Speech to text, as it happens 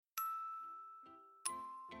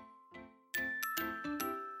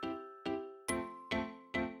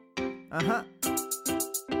I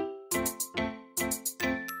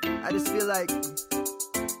just feel like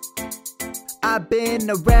I've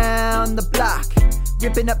been around the block,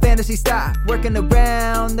 ripping up fantasy stock, working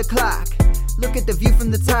around the clock. Look at the view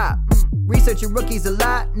from the top. Researching rookies a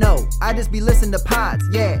lot? No, I just be listening to pods.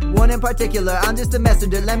 Yeah, one in particular, I'm just a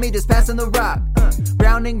messenger. Let me just pass on the rock.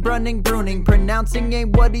 Browning, brunning, pruning, pronouncing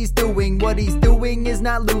ain't what he's doing. What he's doing is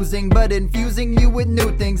not losing, but infusing you with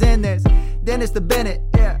new things. And there's Dennis the Bennett,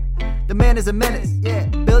 yeah. The man is a menace, yeah.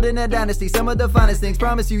 Building a dynasty, some of the finest things.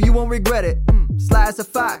 Promise you won't regret it. Sly as a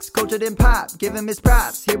fox, cultured in pop. Give him his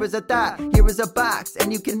props. Here is a thought, here is a box.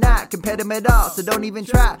 And you cannot compare them at all, so don't even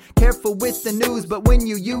try. Careful with the news, but when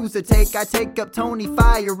you use a take, I take up Tony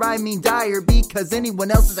Fire. I mean Dyer, because anyone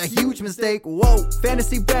else is a huge mistake. Whoa,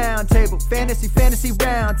 fantasy round table, fantasy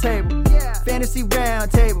round table, yeah. Fantasy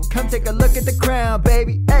round table, come take a look at the crown,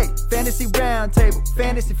 baby. Hey, fantasy round table,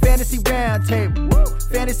 fantasy round table, woo.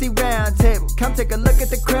 Fantasy round table, come take a look at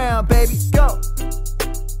the crown, baby. Go.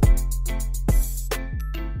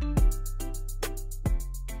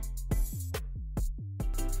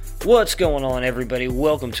 What's going on, everybody?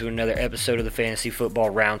 Welcome to another episode of the Fantasy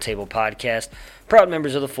Football Roundtable Podcast, proud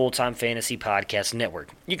members of the Full-Time Fantasy Podcast Network.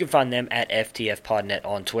 You can find them at FTFPodNet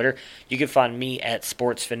on Twitter. You can find me at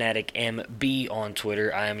SportsFanaticMB on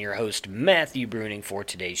Twitter. I am your host, Matthew Bruning, for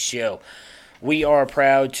today's show. We are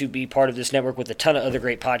proud to be part of this network with a ton of other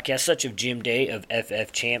great podcasts, such as Jim Day of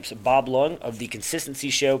FF Champs, Bob Lung of The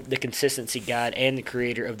Consistency Show, The Consistency Guide, and the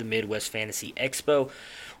creator of the Midwest Fantasy Expo.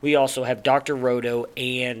 We also have Dr. Roto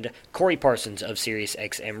and Corey Parsons of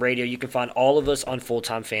SiriusXM Radio. You can find all of us on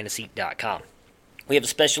FullTimeFantasy.com. We have a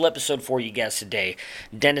special episode for you guys today.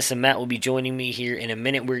 Dennis and Matt will be joining me here in a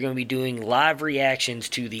minute. We're going to be doing live reactions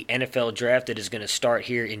to the NFL Draft that is going to start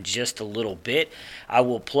here in just a little bit. I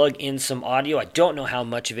will plug in some audio. I don't know how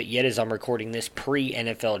much of it yet as I'm recording this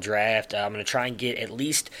pre-NFL Draft. I'm going to try and get at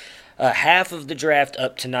least half of the draft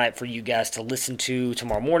up tonight for you guys to listen to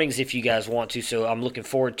tomorrow mornings if you guys want to, so I'm looking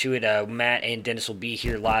forward to it. Matt and Dennis will be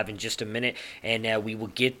here live in just a minute, and we will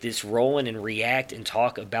get this rolling and react and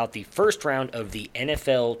talk about the first round of the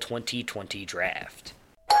NFL 2020 draft.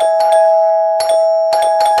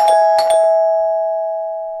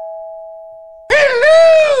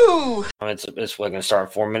 Hello! It's going to start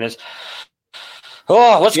in 4 minutes.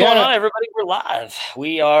 Oh, what's going on, everybody? We're live.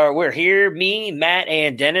 We're here, me, Matt,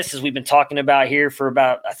 and Dennis, as we've been talking about here for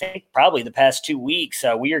about, I think, probably the past 2 weeks.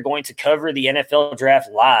 We are going to cover the NFL Draft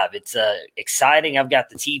live. It's exciting. I've got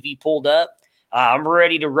the TV pulled up. I'm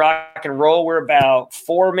ready to rock and roll. We're about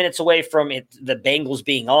 4 minutes away from the Bengals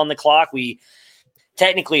being on the clock. We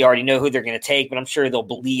technically already know who they're going to take, but I'm sure they'll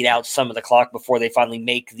bleed out some of the clock before they finally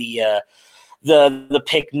make the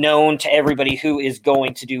pick known to everybody who is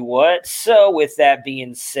going to do what. So with that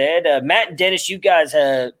being said, Matt and Dennis, you guys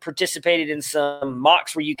participated in some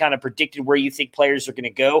mocks where you kind of predicted where you think players are going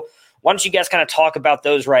to go. Why don't you guys kind of talk about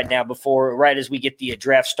those right now right as we get the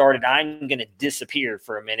draft started? I'm going to disappear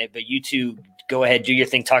for a minute, but you two go ahead, do your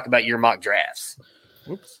thing, talk about your mock drafts.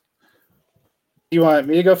 Oops. You want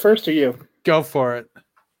me to go first or you? Go for it.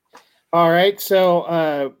 All right.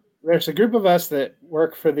 So, there's a group of us that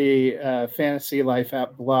work for the Fantasy Life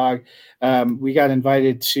app blog. We got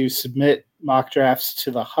invited to submit mock drafts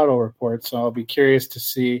to the Huddle Report, so I'll be curious to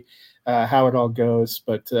see how it all goes.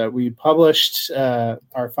 But we published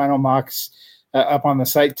our final mocks up on the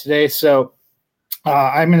site today, so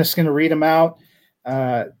I'm just going to read them out,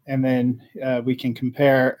 and then we can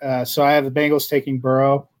compare. So I have the Bengals taking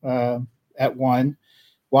Burrow at 1,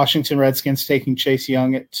 Washington Redskins taking Chase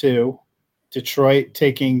Young at 2, Detroit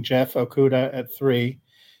taking Jeff Okudah at 3.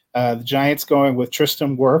 The Giants going with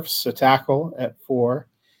Tristan Wirfs, a tackle, at 4.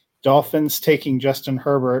 Dolphins taking Justin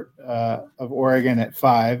Herbert of Oregon at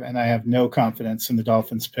 5. And I have no confidence in the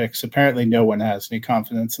Dolphins picks. Apparently no one has any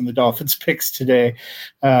confidence in the Dolphins picks today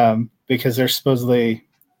because they're supposedly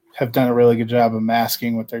have done a really good job of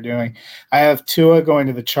masking what they're doing. I have Tua going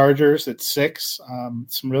to the Chargers at 6.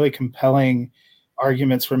 Some really compelling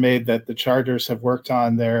arguments were made that the Chargers have worked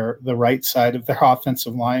on the right side of their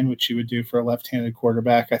offensive line, which you would do for a left-handed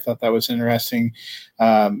quarterback. I thought that was interesting.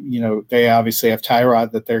 They obviously have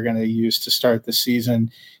Tyrod that they're going to use to start the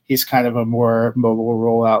season. He's kind of a more mobile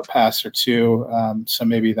rollout passer too, so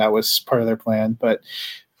maybe that was part of their plan. But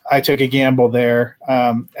I took a gamble there.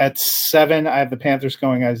 At 7, I have the Panthers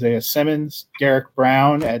going Isaiah Simmons, Derek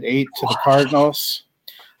Brown at 8 to the Cardinals.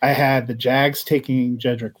 I had the Jags taking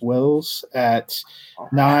Jedrick Wills at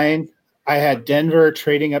 9. I had Denver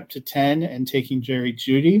trading up to 10 and taking Jerry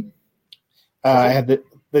Jeudy. I had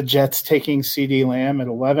the Jets taking CeeDee Lamb at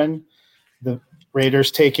 11. The Raiders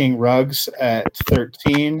taking Ruggs at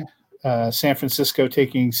 13. San Francisco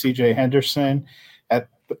taking C.J. Henderson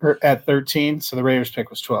at 13. So the Raiders pick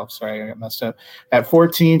was 12. Sorry, I got messed up. At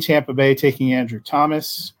 14, Tampa Bay taking Andrew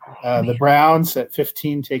Thomas. The Browns at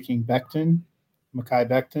 15 taking Mekhi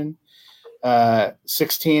Becton.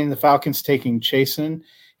 16, the Falcons taking Chasen.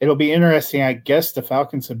 It'll be interesting. I guess the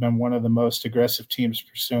Falcons have been one of the most aggressive teams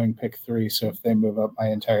pursuing pick 3. So if they move up my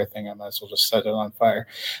entire thing on this, we'll just set it on fire.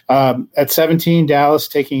 At 17, Dallas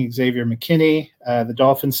taking Xavier McKinney. The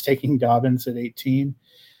Dolphins taking Dobbins at 18.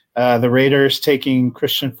 The Raiders taking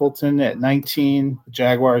Christian Fulton at 19. The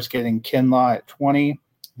Jaguars getting Kinlaw at 20.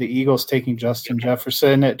 The Eagles taking Justin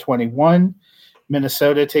Jefferson at 21.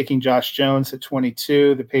 Minnesota taking Josh Jones at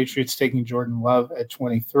 22. The Patriots taking Jordan Love at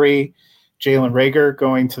 23. Jalen Reagor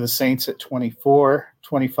going to the Saints at 24.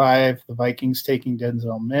 25, the Vikings taking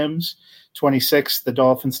Denzel Mims. 26, the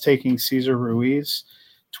Dolphins taking Cesar Ruiz.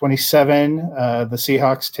 27, the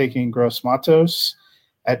Seahawks taking Gross Matos.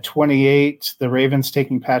 At 28, the Ravens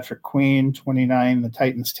taking Patrick Queen. 29, the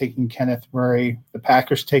Titans taking Kenneth Murray. The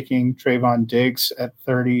Packers taking Trayvon Diggs at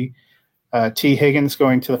 30. T. Higgins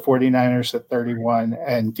going to the 49ers at 31.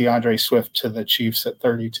 And DeAndre Swift to the Chiefs at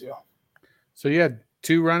 32. So you had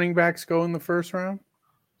 2 running backs go in the first round?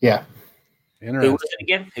 Yeah. Interesting. Who was it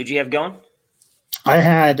again? Who'd you have going? I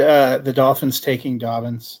had the Dolphins taking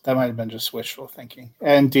Dobbins. That might have been just wishful thinking.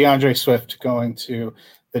 And DeAndre Swift going to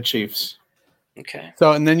the Chiefs. Okay.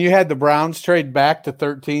 So, and then you had the Browns trade back to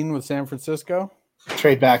 13 with San Francisco?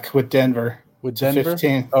 Trade back with Denver. With Denver?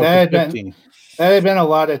 15. Oh, that 15. Had been a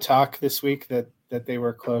lot of talk this week that they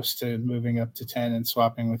were close to moving up to 10 and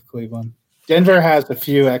swapping with Cleveland. Denver has a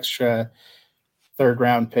few extra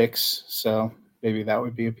third-round picks, so maybe that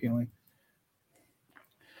would be appealing.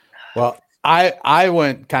 Well, I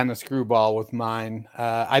went kind of screwball with mine.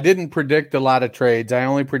 I didn't predict a lot of trades. I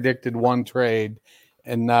only predicted one trade,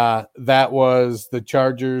 and that was the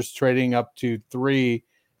Chargers trading up to 3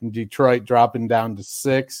 and Detroit dropping down to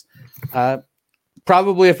 6.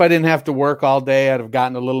 Probably if I didn't have to work all day, I'd have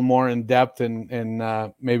gotten a little more in depth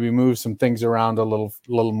and maybe move some things around a little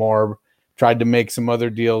more, tried to make some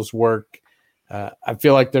other deals work. I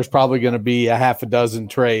feel like there's probably going to be a half a dozen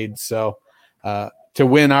trades. So to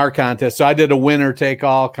win our contest, so I did a winner take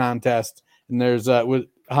all contest, and there's with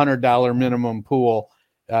 $100 minimum pool.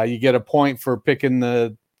 You get a point for picking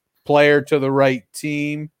the player to the right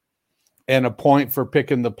team, and a point for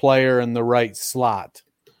picking the player in the right slot.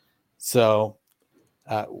 So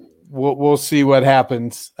we'll see what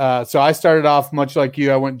happens. So I started off much like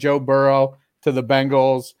you. I went Joe Burrow to the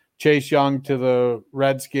Bengals, Chase Young to the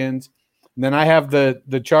Redskins. And then I have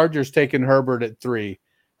the Chargers taking Herbert at 3.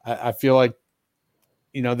 I feel like,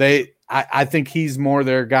 I think he's more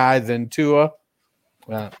their guy than Tua.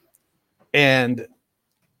 And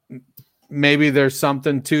maybe there's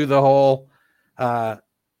something to the whole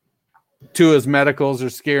Tua's medicals are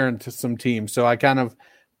scaring to some teams. So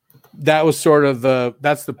that was sort of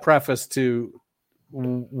that's the preface to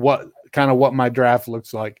what my draft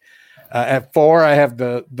looks like. At 4, I have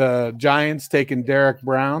the Giants taking Derek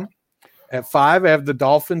Brown. At 5, I have the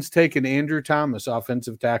Dolphins taking Andrew Thomas,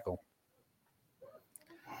 offensive tackle.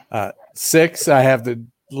 6, I have the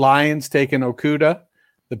Lions taking Okudah.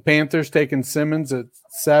 The Panthers taking Simmons at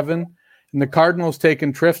 7. And the Cardinals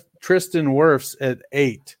taking Tristan Wirfs at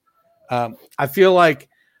 8. I feel like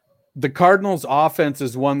the Cardinals' offense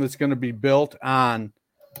is one that's going to be built on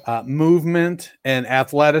movement and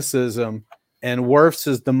athleticism, and Wirfs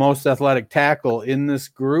is the most athletic tackle in this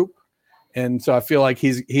group. And so I feel like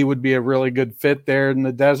he would be a really good fit there in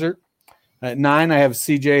the desert. At 9, I have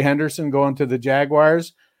C.J. Henderson going to the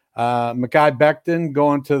Jaguars. Mekhi Becton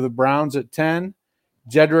going to the Browns at 10.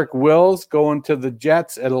 Jedrick Wills going to the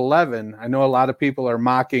Jets at 11. I know a lot of people are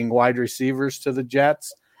mocking wide receivers to the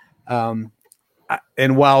Jets. And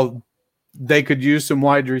while they could use some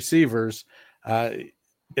wide receivers,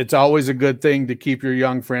 it's always a good thing to keep your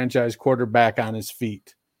young franchise quarterback on his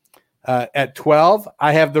feet. At 12,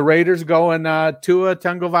 I have the Raiders going Tua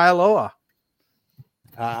Tagovailoa.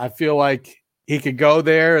 I feel like he could go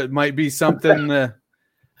there. It might be something that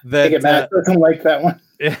Matt doesn't like that one.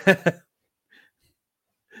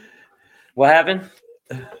 What happened?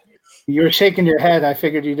 You were shaking your head. I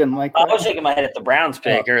figured you didn't like that. I was shaking my head at the Browns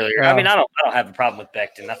pick earlier. I mean, I don't have a problem with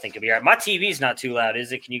Becton. I think it'll be all right. My TV's not too loud,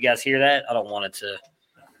 is it? Can you guys hear that? I don't want it to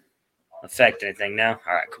affect anything now.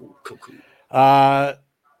 All right, cool.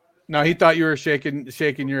 No, he thought you were shaking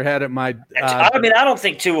your head at my. I mean, I don't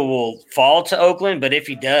think Tua will fall to Oakland, but if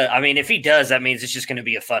he does, that means it's just going to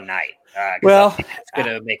be a fun night. Well, it's going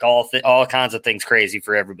to make all kinds of things crazy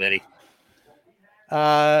for everybody.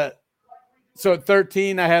 So at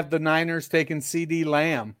 13, I have the Niners taking CD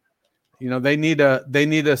Lamb. they need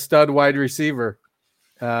a stud wide receiver.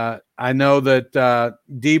 I know that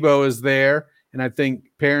Debo is there, and I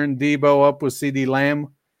think pairing Debo up with CeeDee Lamb,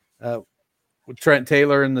 with Trent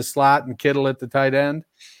Taylor in the slot and Kittle at the tight end,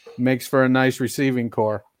 makes for a nice receiving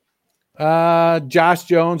core. Josh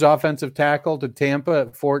Jones, offensive tackle to Tampa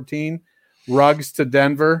at 14. Ruggs to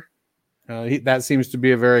Denver. That seems to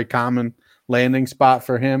be a very common landing spot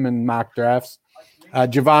for him in mock drafts.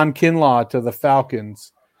 Javon Kinlaw to the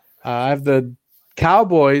Falcons. I have the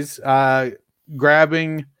Cowboys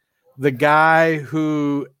grabbing the guy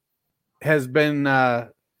who has been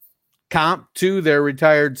comped to their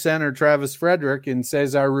retired center, Travis Frederick, in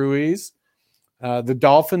Cesar Ruiz. The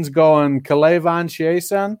Dolphins going K'Lavon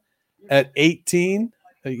Chaisson at 18,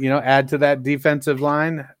 add to that defensive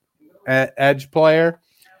line, edge player.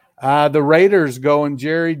 The Raiders going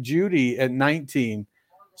Jerry Jeudy at 19.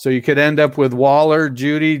 So you could end up with Waller,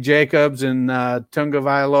 Jeudy, Jacobs, and Tunga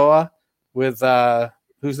Vailoa with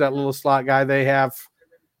who's that little slot guy they have?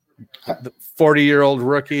 The 40-year-old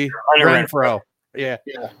rookie, Renfro. Yeah,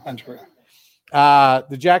 Hunter.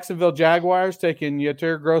 The Jacksonville Jaguars taking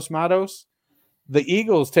Yetur Gross-Matos. The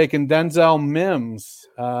Eagles taking Denzel Mims.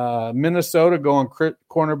 Minnesota going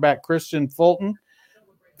cornerback Christian Fulton.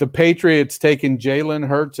 The Patriots taking Jalen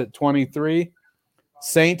Hurts at 23.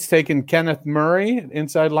 Saints taking Kenneth Murray,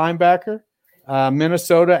 inside linebacker.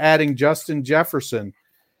 Minnesota adding Justin Jefferson.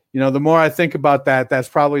 The more I think about that, that's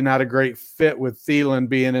probably not a great fit with Thielen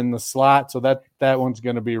being in the slot, so that one's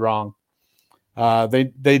going to be wrong.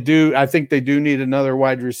 They do. I think they do need another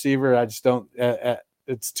wide receiver. I just don't.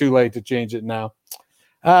 It's too late to change it now.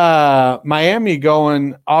 Miami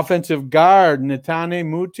going offensive guard Netane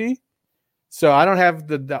Muti. So I don't have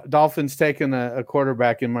the Dolphins taking a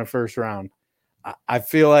quarterback in my first round. I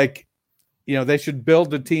feel like, they should build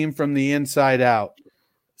the team from the inside out.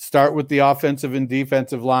 Start with the offensive and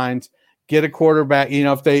defensive lines. Get a quarterback.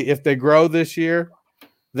 If they grow this year,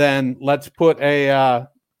 then let's put one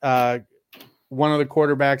of the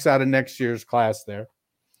quarterbacks out of next year's class there.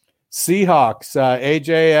 Seahawks,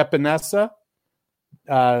 AJ Epinesa,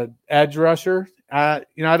 edge rusher. I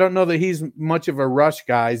don't know that he's much of a rush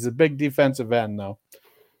guy. He's a big defensive end, though.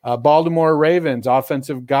 Baltimore Ravens,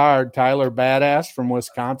 offensive guard Tyler Badass from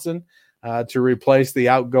Wisconsin to replace the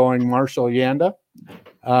outgoing Marshall Yanda.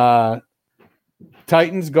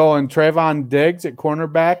 Titans going Trayvon Diggs at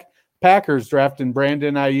cornerback. Packers drafting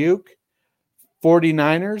Brandon Ayuk.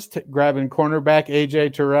 49ers grabbing cornerback A.J.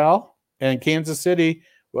 Terrell. And Kansas City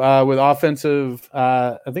with offensive,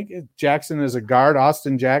 I think Jackson is a guard,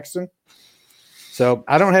 Austin Jackson. So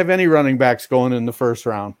I don't have any running backs going in the first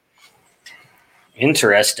round.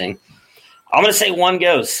 Interesting. I'm going to say one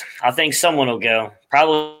goes. I think someone will go.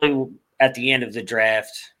 Probably at the end of the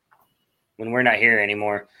draft when we're not here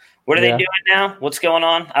anymore. What are they doing now? What's going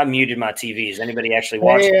on? I muted my TV. Is anybody actually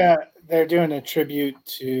watching? They're doing a tribute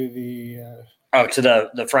to the to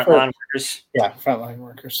the frontline workers? Yeah, frontline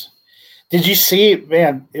workers. Did you see,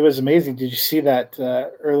 man, it was amazing. Did you see that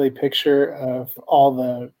early picture of all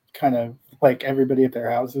the kind of like everybody at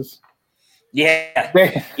their houses? Yeah.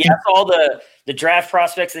 All the draft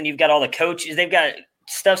prospects, and you've got all the coaches. They've got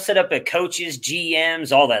stuff set up at coaches,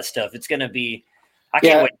 GMs, all that stuff. It's going to be – I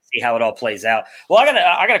can't wait to see how it all plays out. Well,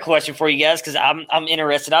 I got a question for you guys because I'm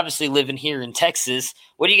interested, obviously, living here in Texas.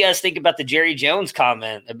 What do you guys think about the Jerry Jones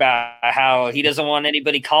comment about how he doesn't want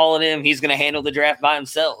anybody calling him? He's going to handle the draft by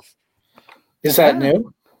himself. Is that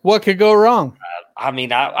new? What could go wrong?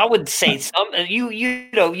 I would say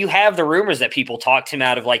you have the rumors that people talked him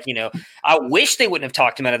out of, like, I wish they wouldn't have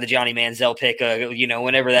talked him out of the Johnny Manziel pick,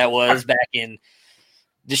 whenever that was back in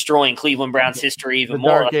destroying Cleveland Browns history even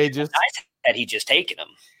more. Dark ages. Nice that he just taken him.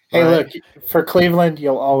 Hey, look, for Cleveland,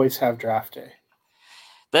 you'll always have draft day.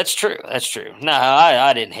 That's true. No,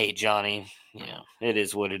 I didn't hate Johnny. It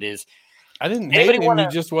is what it is. I didn't hate him. He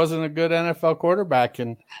just wasn't a good NFL quarterback,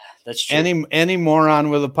 and that's true. Any moron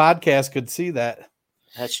with a podcast could see that.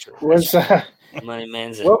 That's true. Money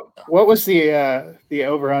man's what was the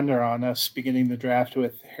over under on us beginning the draft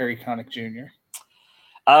with Harry Connick Jr.?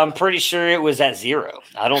 I'm pretty sure it was at 0.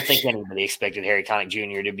 I don't think anybody expected Harry Connick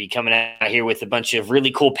Jr. to be coming out here with a bunch of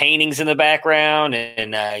really cool paintings in the background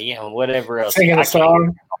and whatever else. Singing a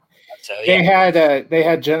song. So, yeah. They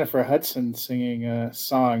had Jennifer Hudson singing a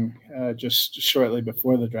song just shortly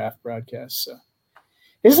before the draft broadcast. So,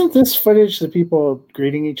 isn't this footage the people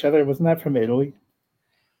greeting each other? Wasn't that from Italy?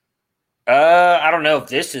 I don't know if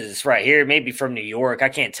this is right here. Maybe from New York. I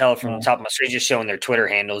can't tell from the top of my screen. Just showing their Twitter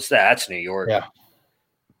handles. That's New York. Yeah.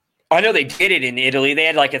 I know they did it in Italy. They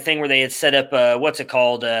had like a thing where they had set up what's it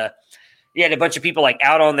called? You had a bunch of people like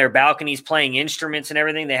out on their balconies playing instruments and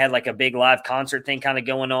everything. They had like a big live concert thing kind of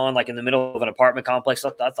going on, like in the middle of an apartment complex.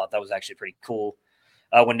 I thought that was actually pretty cool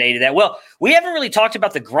when they did that. Well, we haven't really talked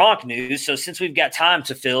about the Gronk news. So since we've got time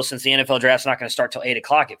to fill, since the NFL draft's not going to start till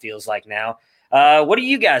 8:00, it feels like now. What do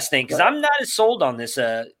you guys think? Because I'm not as sold on this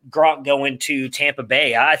Gronk going to Tampa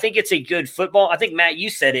Bay. I think it's a good football. I think, Matt, you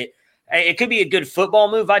said it. It could be a good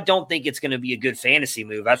football move. I don't think it's going to be a good fantasy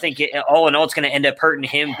move. I think all in all, it's going to end up hurting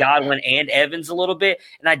him, Godwin, and Evans a little bit.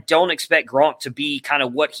 And I don't expect Gronk to be kind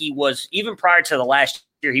of what he was even prior to the last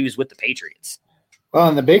year he was with the Patriots. Well,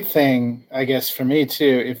 and the big thing, I guess, for me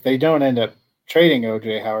too, if they don't end up trading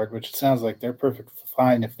O.J. Howard, which it sounds like they're perfectly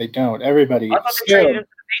fine if they don't. Everybody. I thought they traded him to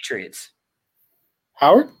the Patriots.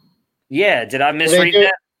 Howard? Yeah. Did I misread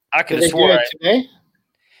that? I could have sworn today.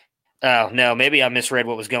 Oh no, maybe I misread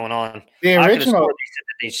what was going on. The original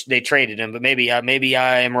they traded him, but maybe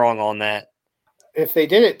I am wrong on that. If they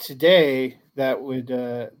did it today, that would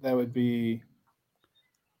be.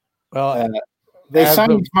 Well, they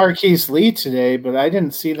signed Marquise Lee today, but I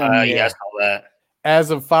didn't see them. Yeah, I saw that. As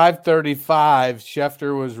of 5:35,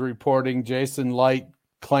 Schefter was reporting Jason Light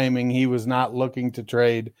claiming he was not looking to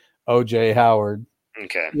trade O.J. Howard.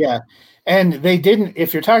 Okay. Yeah. And they didn't,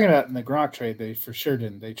 if you're talking about in the Gronk trade, they for sure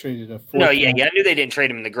didn't. They traded a fourth. No, yeah. I knew they didn't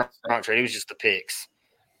trade him in the Gronk trade. It was just the picks.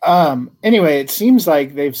 Anyway, it seems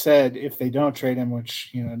like they've said if they don't trade him,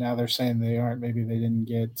 which, now they're saying they aren't, maybe they didn't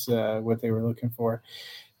get what they were looking for,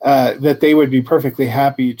 that they would be perfectly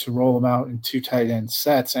happy to roll him out in 2 tight end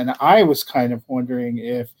sets. And I was kind of wondering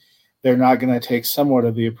if they're not going to take somewhat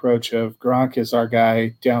of the approach of Gronk is our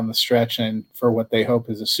guy down the stretch and for what they hope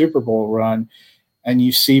is a Super Bowl run. And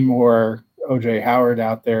you see more O.J. Howard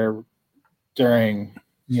out there during,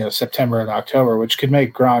 September and October, which could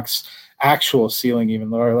make Gronk's actual ceiling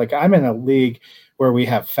even lower. Like I'm in a league where we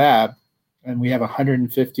have Fab and we have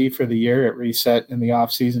 150 for the year at reset in the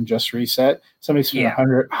offseason, just reset. Somebody spent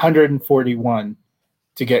 141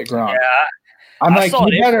 to get Gronk. Yeah, I'm like,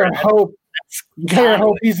 you better hope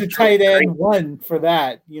he's a tight end one for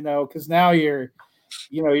that, because now you're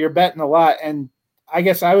betting a lot. And I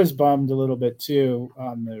guess I was bummed a little bit too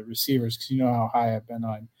on the receivers because you know how high I've been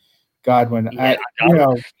on Godwin. Yeah,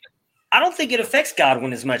 I don't think it affects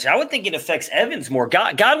Godwin as much. I would think it affects Evans more.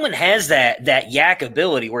 Godwin has that yak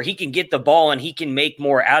ability where he can get the ball and he can make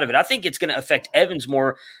more out of it. I think it's going to affect Evans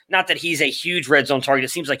more. Not that he's a huge red zone target.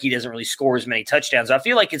 It seems like he doesn't really score as many touchdowns. I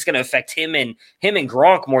feel like it's going to affect him and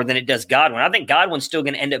Gronk more than it does Godwin. I think Godwin's still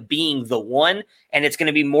going to end up being the one, and it's going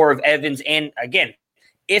to be more of Evans. And again,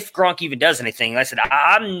 if Gronk even does anything, like I said,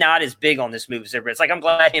 I'm not as big on this move as everybody. It's like I'm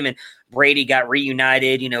glad him and Brady got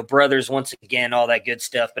reunited, brothers once again, all that good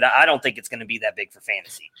stuff. But I don't think it's going to be that big for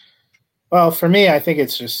fantasy. Well, for me, I think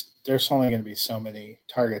it's just there's only going to be so many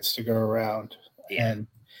targets to go around. Yeah. And,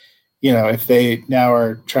 if they now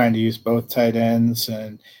are trying to use both tight ends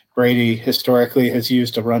and Brady historically has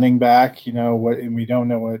used a running back, and we don't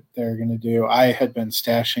know what they're going to do. I had been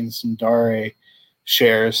stashing some Dare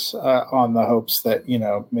shares on the hopes that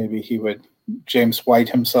maybe he would James White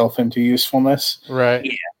himself into usefulness, right?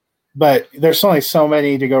 Yeah, but there's only so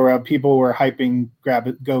many to go around. People were hyping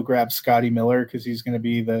go grab Scotty Miller because he's going to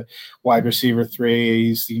be the wide receiver 3.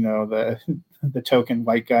 He's the token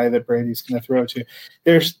white guy that Brady's going to throw to.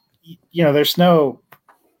 There's no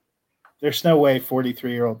way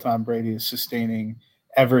 43-year-old Tom Brady is sustaining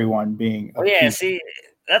everyone being. See.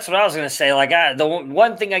 That's what I was going to say. Like, the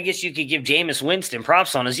one thing I guess you could give Jameis Winston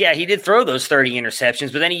props on is, he did throw those 30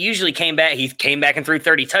 interceptions, but then he usually came back. He came back and threw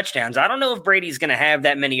 30 touchdowns. I don't know if Brady's going to have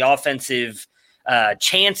that many offensive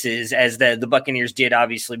chances as the Buccaneers did,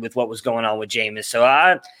 obviously, with what was going on with Jameis. So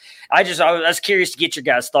I was curious to get your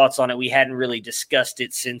guys' thoughts on it. We hadn't really discussed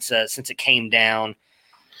it since it came down.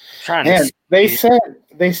 And they said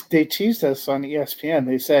they teased us on ESPN.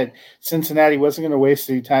 They said Cincinnati wasn't going to waste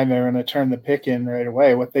any time. They were going to turn the pick in right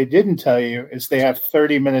away. What they didn't tell you is they have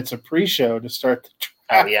 30 minutes of pre-show to start the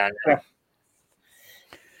draft. Oh, yeah.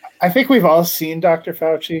 I think we've all seen Dr.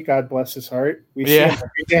 Fauci. God bless his heart. We see him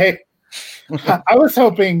every day. I was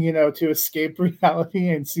hoping, to escape reality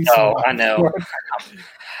and see some. Oh, I know.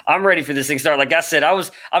 I'm ready for this thing to start. Like I said,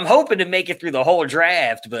 I'm hoping to make it through the whole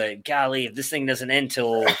draft, but golly, if this thing doesn't end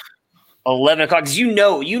till 11 o'clock, because we're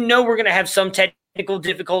going to have some technical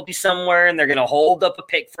difficulty somewhere, and they're going to hold up a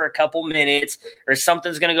pick for a couple minutes, or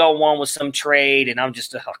something's going to go on with some trade, and I'm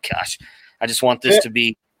just, oh gosh, I just want this to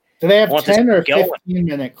be. Do they have 10 or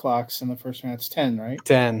 15-minute clocks in the first round? It's 10, right?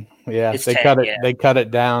 10. Yeah, it's they 10, cut it. Yeah. They cut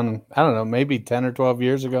it down. I don't know, maybe 10 or 12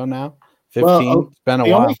 years ago now. 15. Well, it's been a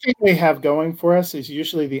the while. only thing we have going for us is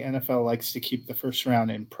usually the NFL likes to keep the first round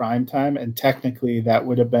in prime time, and technically that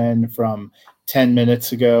would have been from 10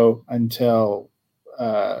 minutes ago until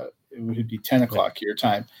it would be 10 o'clock your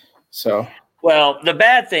time. So, well, the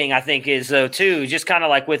bad thing I think is though too, just kind of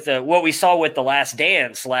like with what we saw with the Last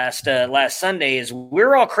Dance last Sunday, is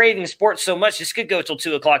we're all craving sports so much. This could go till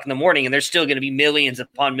 2 o'clock in the morning, and there's still going to be millions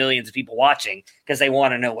upon millions of people watching because they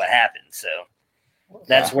want to know what happened. So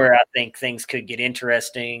that's where I think things could get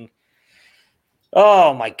interesting.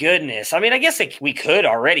 Oh my goodness! I mean, I guess we could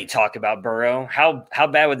already talk about Burrow. How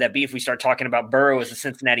bad would that be if we start talking about Burrow as a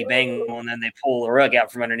Cincinnati Bengal and then they pull the rug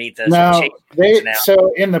out from underneath us? No,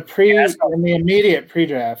 so in the immediate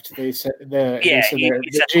pre-draft, they said the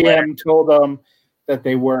GM told them that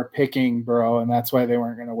they weren't picking Burrow, and that's why they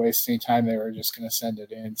weren't going to waste any time. They were just going to send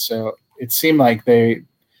it in. So it seemed like they,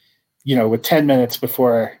 with 10 minutes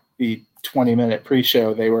before the 20-minute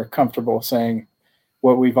pre-show, they were comfortable saying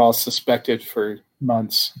what we've all suspected for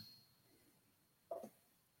months.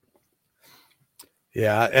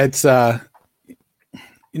 Yeah, it's I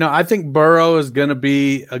think Burrow is going to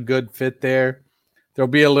be a good fit there. There'll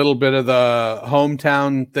be a little bit of the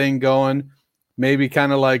hometown thing going, maybe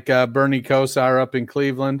kind of like Bernie Kosar up in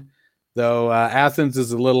Cleveland, though Athens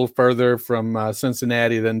is a little further from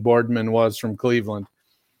Cincinnati than Boardman was from Cleveland.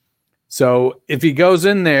 So if he goes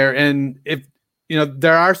in there, and if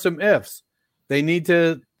there are some ifs. They need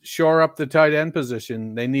to shore up the tight end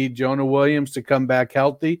position. They need Jonah Williams to come back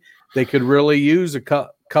healthy. They could really use a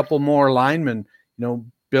couple more linemen.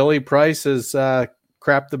 Billy Price has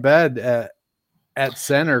crapped the bed at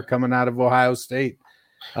center coming out of Ohio State.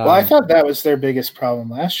 Well, I thought that was their biggest problem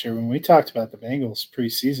last year when we talked about the Bengals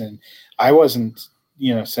preseason. I wasn't,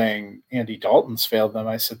 saying Andy Dalton's failed them.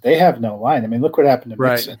 I said they have no line. I mean, look what happened to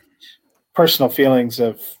Mixon. Personal feelings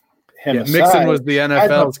of him aside. Mixon was the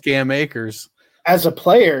NFL's Cam Akers. As a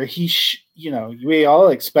player, we all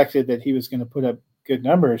expected that he was going to put up good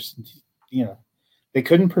numbers. They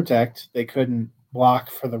couldn't protect. They couldn't block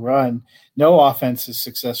for the run. No offense is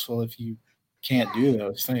successful if you can't do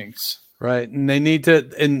those things. Right. And they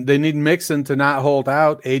need Mixon to not hold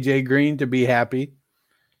out, AJ Green to be happy.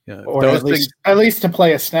 Or at least to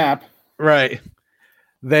play a snap. Right.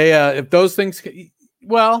 They if those things if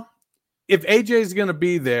AJ is going to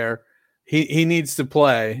be there, He needs to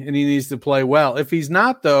play, and he needs to play well. If he's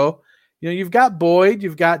not, though, you've got Boyd,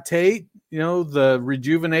 you've got Tate. The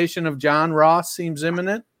rejuvenation of John Ross seems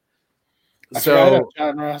imminent. John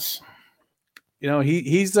Ross.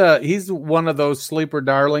 He's one of those sleeper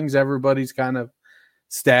darlings. Everybody's kind of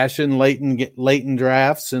stashing late in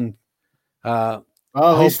drafts, and at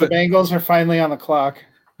least the Bengals are finally on the clock.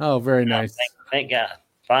 Oh, very nice. Thank God,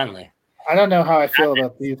 finally. I don't know how I feel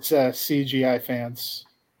about these CGI fans.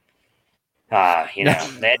 They had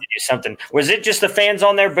to do something. Was it just the fans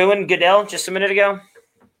on there booing Goodell just a minute ago?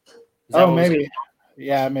 Maybe.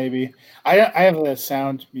 Yeah, maybe. I have the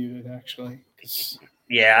sound muted, actually.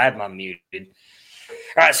 Yeah, I have mine muted.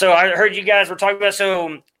 All right, so I heard you guys were talking about,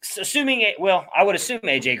 I would assume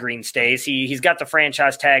AJ Green stays. He's got the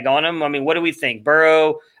franchise tag on him. I mean, what do we think?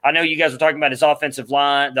 Burrow, I know you guys were talking about his offensive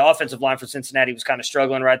line. The offensive line for Cincinnati was kind of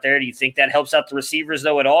struggling right there. Do you think that helps out the receivers,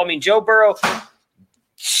 though, at all? I mean, Joe Burrow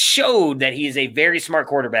showed that he is a very smart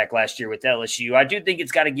quarterback last year with LSU. I do think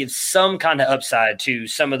it's got to give some kind of upside to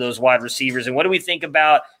some of those wide receivers. And what do we think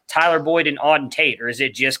about Tyler Boyd and Auden Tate? Or is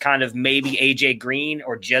it just kind of maybe AJ Green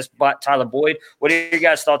or just Tyler Boyd? What are your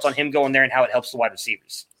guys' thoughts on him going there and how it helps the wide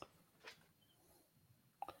receivers?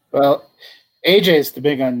 Well, AJ is the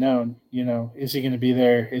big unknown. Is he going to be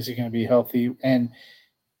there? Is he going to be healthy? And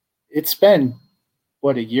it's been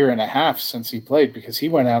a year and a half since he played, because he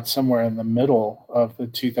went out somewhere in the middle of the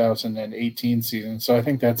 2018 season. So I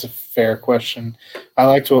think that's a fair question. I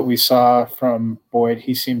liked what we saw from Boyd.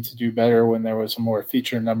 He seemed to do better when there was a more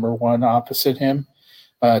feature number one opposite him.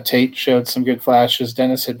 Tate showed some good flashes.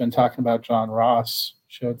 Dennis had been talking about John Ross,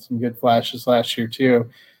 showed some good flashes last year too.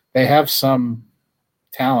 They have some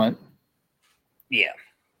talent. Yeah.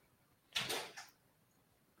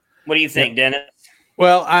 What do you think, Dennis?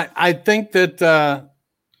 Well, I think that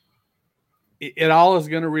it all is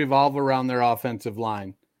going to revolve around their offensive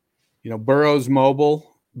line. Burrow's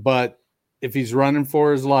mobile, but if he's running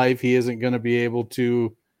for his life, he isn't going to be able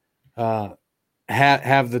to have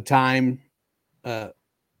the time to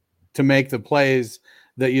make the plays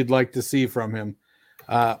that you'd like to see from him.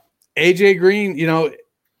 AJ Green,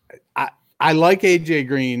 I like AJ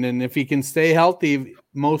Green, and if he can stay healthy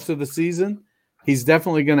most of the season, he's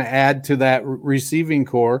definitely going to add to that receiving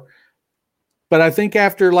core. But I think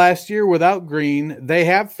after last year without Green, they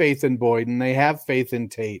have faith in Boyd and they have faith in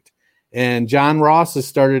Tate. And John Ross has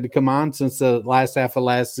started to come on since the last half of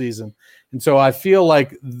last season. And so I feel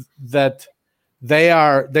like that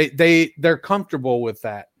they're comfortable with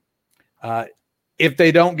that. if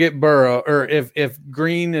they don't get Burrow, or if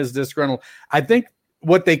Green is disgruntled. I think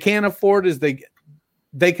what they can't afford is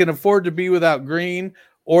they can afford to be without Green,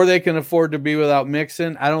 or they can afford to be without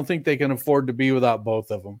Mixon. I don't think they can afford to be without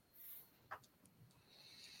both of them.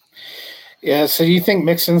 Yeah, so you think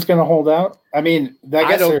Mixon's going to hold out? I mean,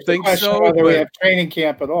 I don't think so. Whether we have training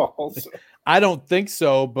camp at all. So. I don't think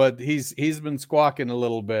so, but he's been squawking a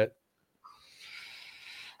little bit.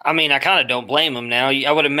 I mean, I kind of don't blame him now.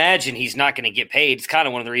 I would imagine he's not going to get paid. It's kind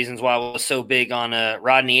of one of the reasons why I was so big on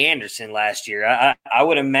Rodney Anderson last year. I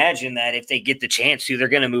would imagine that if they get the chance to, they're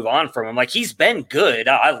going to move on from him. Like, he's been good.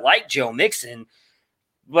 I like Joe Mixon,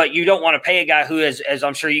 but you don't want to pay a guy who, as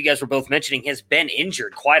I'm sure you guys were both mentioning, has been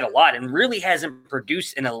injured quite a lot and really hasn't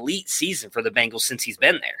produced an elite season for the Bengals since he's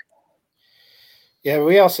been there. Yeah,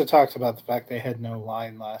 we also talked about the fact they had no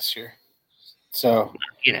line last year. So,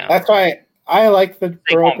 that's why – I like the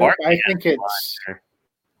Burrow pick. I think it's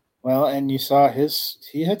well, and you saw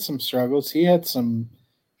he had some struggles. He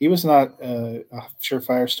was not a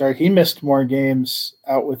surefire start. He missed more games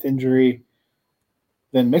out with injury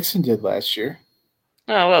than Mixon did last year.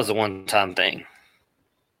 Oh, that was a one-time thing.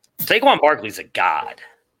 Saquon Barkley's a god.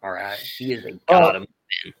 All right. He is a god.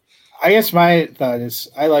 I guess my thought is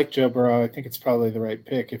I like Joe Burrow. I think it's probably the right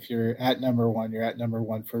pick. If you're at number one, you're at number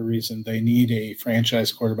one for a reason. They need a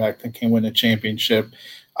franchise quarterback that can win a championship.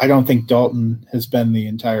 I don't think Dalton has been the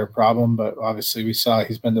entire problem, but obviously we saw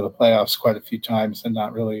he's been to the playoffs quite a few times and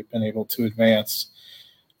not really been able to advance.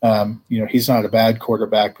 He's not a bad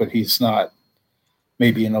quarterback, but he's not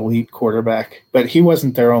maybe an elite quarterback. But he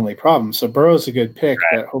wasn't their only problem. So Burrow's a good pick,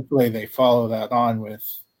 right. But hopefully they follow that on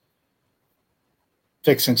with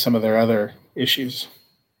fixing some of their other issues.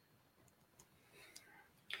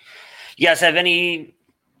 You guys have any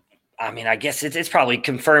 – I mean, I guess it's probably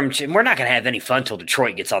confirmed. We're not going to have any fun until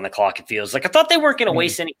Detroit gets on the clock, it feels like. I thought they weren't going to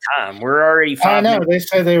waste any time. We're already 5 minutes. They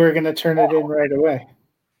said they were going to turn it in right away.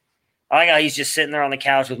 I like how he's just sitting there on the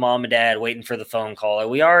couch with mom and dad waiting for the phone call.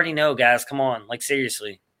 We already know, guys. Come on. Like,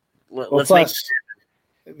 seriously. Let's make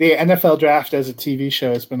the NFL draft as a TV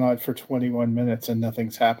show has been on for 21 minutes and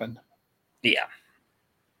nothing's happened. Yeah.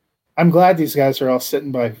 I'm glad these guys are all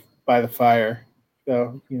sitting by the fire.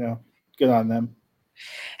 So, good on them.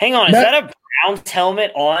 Hang on, is that a Browns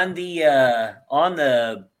helmet on the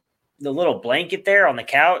little blanket there on the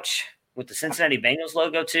couch with the Cincinnati Bengals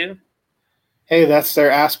logo too? Hey, that's their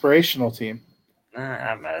aspirational team.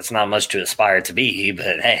 It's not much to aspire to be,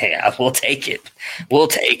 but hey, we'll take it. We'll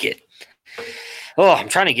take it. Oh, I'm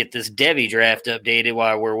trying to get this Debbie draft updated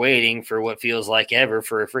while we're waiting for what feels like ever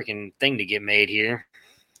for a freaking thing to get made here.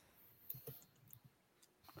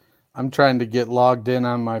 I'm trying to get logged in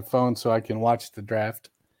on my phone so I can watch the draft.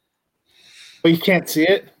 But you can't see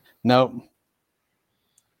it? Nope.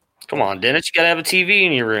 Come on, Dennis. You got to have a TV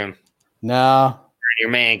in your room. No. In your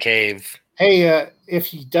man cave. Hey, if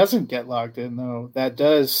he doesn't get logged in, though, that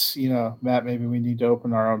does, Matt, maybe we need to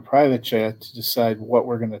open our own private chat to decide what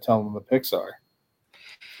we're going to tell them the picks are.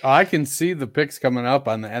 I can see the picks coming up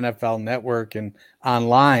on the NFL Network and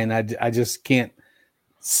online. I just can't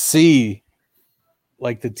see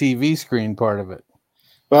like the TV screen part of it.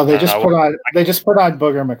 Well, they just put on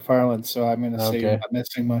Booger McFarland, so I'm going to say you're not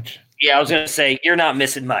missing much. Yeah, I was going to say you're not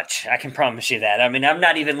missing much. I can promise you that. I mean, I'm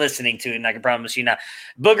not even listening to it, and I can promise you not.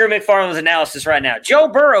 Booger McFarland's analysis right now. Joe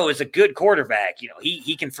Burrow is a good quarterback.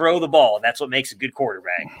 He can throw the ball, and that's what makes a good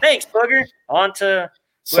quarterback. Thanks, Booger. On to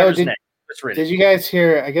whoever's next. Did you guys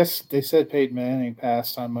hear? I guess they said Peyton Manning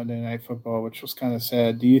passed on Monday Night Football, which was kind of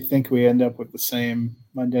sad. Do you think we end up with the same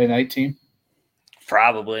Monday night team?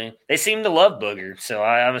 Probably. They seem to love Booger, so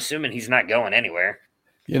I'm assuming he's not going anywhere.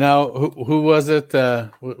 Who was it?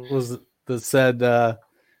 Was that said the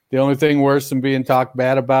only thing worse than being talked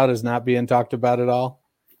bad about is not being talked about at all?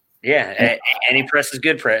 Yeah, any press is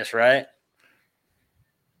good press, right?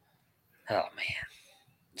 Oh man,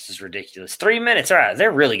 this is ridiculous. 3 minutes. All right,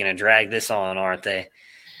 they're really going to drag this on, aren't they?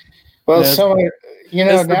 Well, it's now the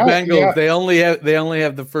Bengals. Yeah. They only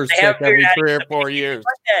have the first pick every 3 or 4 years.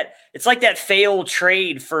 It's like that failed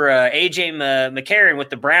trade for AJ McCarron with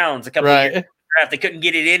the Browns a couple of years ago. They couldn't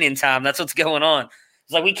get it in time. That's what's going on.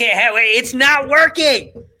 It's like we can't have it. It's not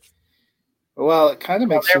working. Well, it kind of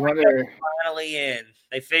makes you wonder. Finally in.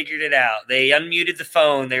 They figured it out. They unmuted the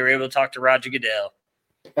phone. They were able to talk to Roger Goodell.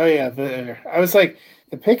 Oh yeah, I was like,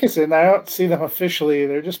 the pick is in. I don't see them officially.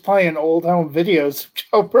 They're just playing old home videos of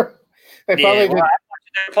Joe Burrow. They're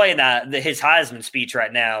playing his Heisman speech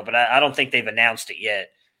right now, but I don't think they've announced it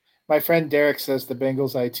yet. My friend Derek says the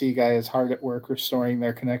Bengals IT guy is hard at work restoring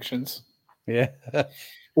their connections. Yeah.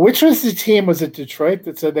 Which was the team? Was it Detroit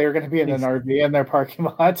that said they were going to be in an RV in their parking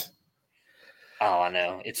lot? Oh, I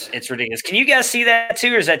know. It's ridiculous. Can you guys see that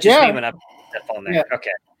too, or is that just me when I put stuff on there? Yeah.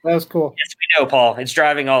 Okay. That was cool. Yes, we know, Paul. It's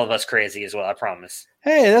driving all of us crazy as well, I promise.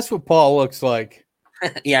 Hey, that's what Paul looks like.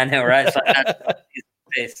 Yeah, I know, right? It's like that's his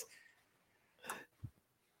face.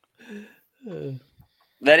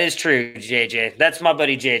 That is true, JJ. That's my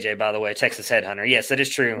buddy JJ, by the way, Texas Headhunter. Yes, that is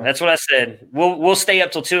true. That's what I said. We'll stay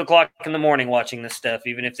up till 2:00 in the morning watching this stuff,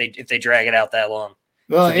 even if they drag it out that long.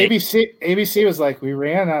 Well, So ABC was like, we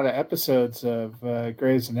ran out of episodes of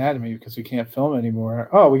Grey's Anatomy because we can't film anymore.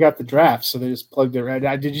 Oh, we got the draft, so they just plugged it right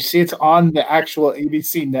out. Did you see it's on the actual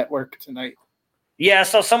ABC network tonight? Yeah, I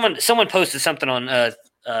saw someone posted something on I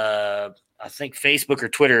think Facebook or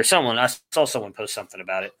Twitter or someone. I saw someone post something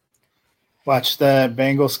about it. Watch the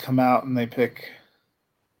Bengals come out and they pick.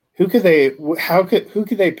 Who could they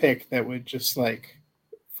pick that would just like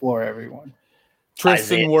floor everyone?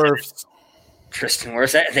 Tristan Wirfs. Tristan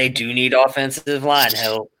Wirfs. They do need offensive line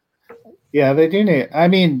help. Yeah, they do need. I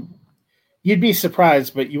mean, you'd be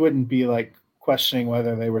surprised, but you wouldn't be like questioning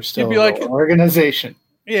whether they were still an organization.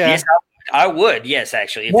 Yeah, yes, I would. Yes,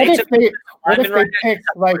 actually. What if they picked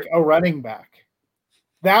like a running back?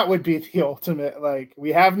 That would be the ultimate. Like,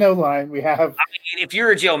 we have no line. We have. I mean, if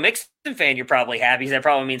you're a Joe Mixon fan, you're probably happy. That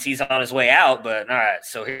probably means he's on his way out. But all right,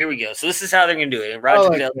 so here we go. So this is how they're going to do it. And Roger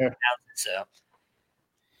Goodell announced it. So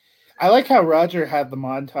I like how Roger had the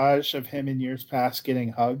montage of him in years past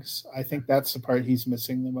getting hugs. I think that's the part he's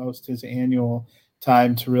missing the most. His annual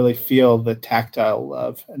time to really feel the tactile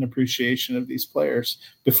love and appreciation of these players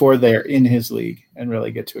before they're in his league and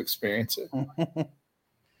really get to experience it.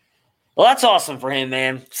 Well, that's awesome for him,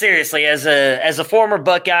 man. Seriously, as a former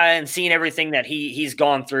Buckeye and seeing everything that he's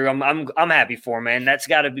gone through, I'm happy for him, man. That's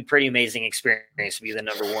got to be pretty amazing experience to be the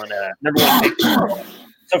number one pick.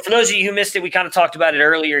 So for those of you who missed it, we kind of talked about it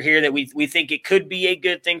earlier here that we think it could be a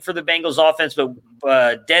good thing for the Bengals offense,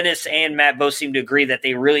 but Dennis and Matt both seem to agree that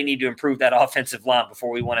they really need to improve that offensive line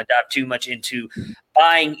before we want to dive too much into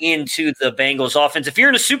buying into the Bengals offense. If you're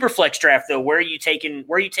in a super flex draft, though, where are you taking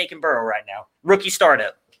Burrow right now? Rookie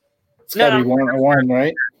startup. It's got to be 101,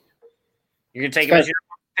 right? You're going to take him as your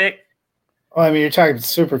pick? Oh, I mean, you're talking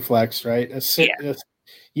super flex, right?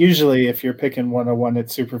 Usually, if you're picking 101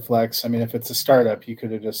 at super flex, I mean, if it's a startup, you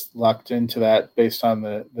could have just locked into that based on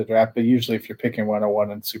the draft. But usually, if you're picking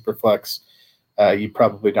 101 in super flex, you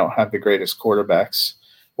probably don't have the greatest quarterbacks.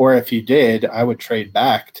 Or if you did, I would trade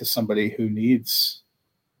back to somebody who needs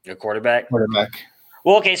a quarterback.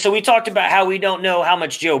 Well, okay, so we talked about how we don't know how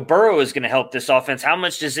much Joe Burrow is going to help this offense. How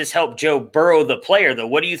much does this help Joe Burrow, the player, though?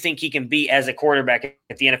 What do you think he can be as a quarterback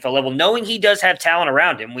at the NFL level, knowing he does have talent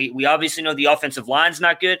around him? We obviously know the offensive line's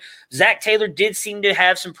not good. Zach Taylor did seem to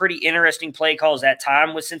have some pretty interesting play calls at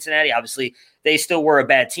time with Cincinnati. Obviously, they still were a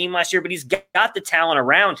bad team last year, but he's got the talent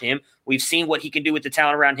around him. We've seen what he can do with the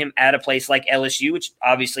talent around him at a place like LSU, which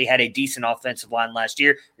obviously had a decent offensive line last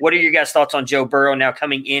year. What are your guys' thoughts on Joe Burrow now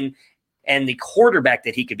coming in and the quarterback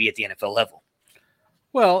that he could be at the NFL level?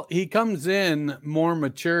 Well, he comes in more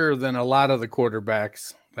mature than a lot of the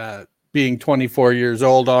quarterbacks, being 24 years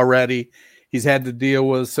old already. He's had to deal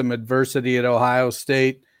with some adversity at Ohio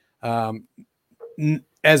State.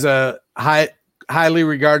 As a highly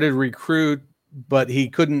regarded recruit, but he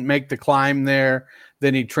couldn't make the climb there.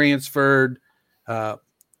 Then he transferred.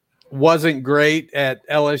 Wasn't great at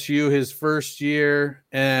LSU his first year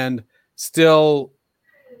and still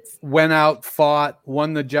went out, fought,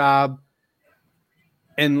 won the job.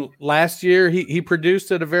 And last year he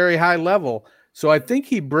produced at a very high level. So I think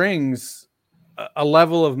he brings a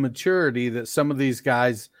level of maturity that some of these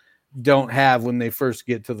guys don't have when they first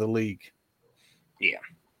get to the league. Yeah.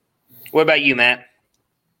 What about you, Matt?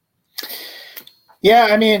 Yeah,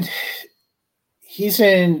 I mean, he's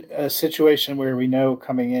in a situation where we know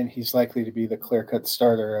coming in he's likely to be the clear-cut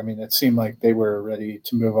starter. I mean, it seemed like they were ready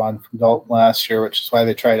to move on from Dalton last year, which is why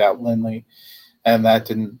they tried out Lindley, and that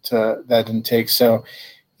didn't take. So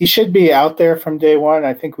he should be out there from day one.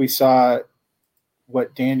 I think we saw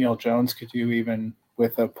what Daniel Jones could do even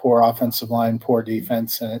with a poor offensive line, poor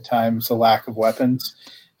defense, and at times a lack of weapons.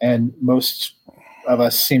 And most of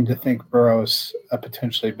us seem to think Burrow's a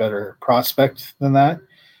potentially better prospect than that.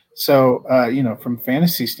 So, from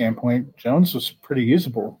fantasy standpoint, Jones was pretty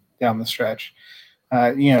usable down the stretch.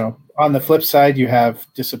 On the flip side, you have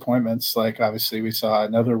disappointments. Like, obviously, we saw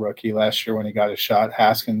another rookie last year when he got a shot.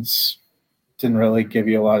 Haskins didn't really give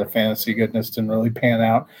you a lot of fantasy goodness, didn't really pan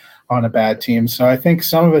out on a bad team. So I think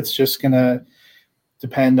some of it's just going to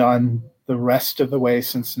depend on the rest of the way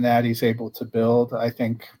Cincinnati's able to build. I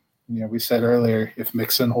think, we said earlier, if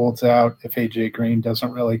Mixon holds out, if A.J. Green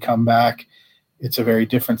doesn't really come back, it's a very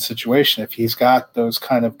different situation. If he's got those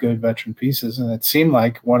kind of good veteran pieces, and it seemed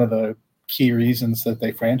like one of the key reasons that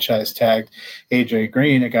they franchise tagged AJ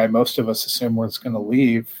Green, a guy most of us assume was going to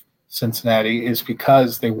leave Cincinnati, is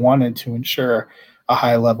because they wanted to ensure a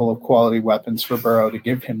high level of quality weapons for Burrow to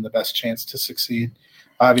give him the best chance to succeed.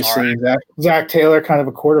 Obviously, Zach Taylor, kind of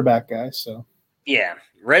a quarterback guy. So yeah,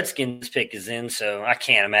 Redskins pick is in, so I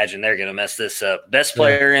can't imagine they're going to mess this up. Best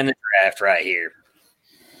player in the draft right here.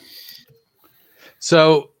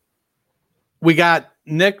 So we got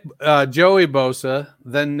Joey Bosa,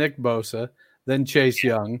 then Nick Bosa, then Chase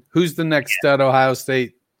Young. Who's the next stud Ohio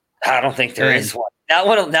State? I don't think there is one.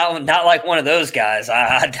 Not like one of those guys.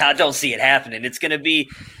 I don't see it happening. It's going to be,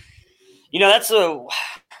 that's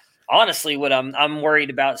honestly what I'm worried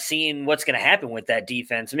about, seeing what's going to happen with that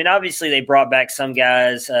defense. I mean, obviously they brought back some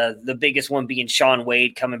guys. The biggest one being Shaun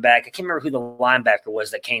Wade coming back. I can't remember who the linebacker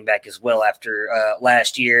was that came back as well after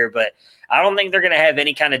last year, but I don't think they're going to have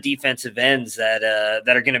any kind of defensive ends that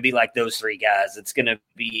are going to be like those three guys. It's going to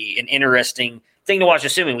be an interesting thing to watch,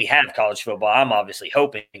 assuming we have college football. I'm obviously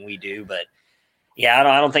hoping we do, but yeah,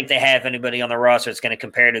 I don't think they have anybody on the roster that's going to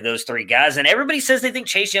compare to those three guys. And everybody says they think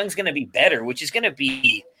Chase Young's going to be better, which is going to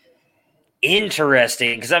be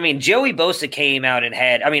interesting. Because, I mean, Joey Bosa came out and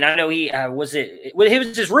had – I mean, I know it was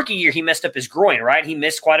his rookie year, he messed up his groin, right? He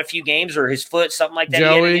missed quite a few games, or his foot, something like that.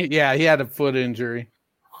 Joey, he had a foot injury.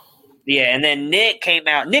 Yeah, and then Nick came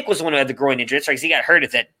out. Nick was the one who had the groin injury. That's right, because he got hurt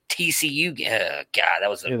at that TCU – God, that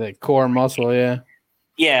was the core muscle, yeah.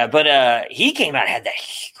 Yeah, but he came out and had that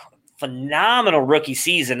phenomenal rookie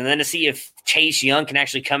season, and then to see if Chase Young can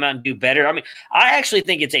actually come out and do better. I mean, I actually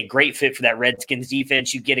think it's a great fit for that Redskins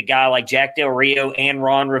defense. You get a guy like Jack Del Rio and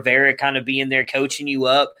Ron Rivera kind of being there coaching you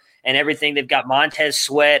up and everything. They've got Montez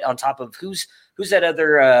Sweat on top of who's that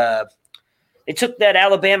other they took that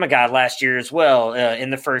Alabama guy last year as well in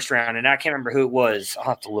the first round, and I can't remember who it was. I'll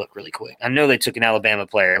have to look really quick. I know they took an Alabama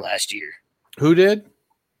player last year. Who did?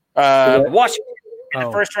 Washington. In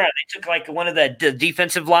the first round, they took like one of the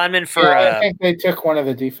defensive linemen for. I think they took one of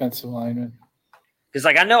the defensive linemen. Because,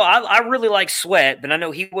 I know I really like Sweat, but I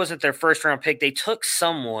know he wasn't their first round pick. They took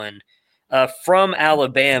someone from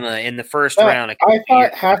Alabama in the first round. I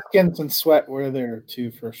thought Haskins and Sweat were their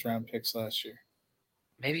 2 first round picks last year.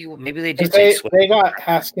 Maybe they did take Sweat. They got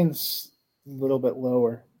Haskins a little bit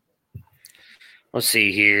lower. Let's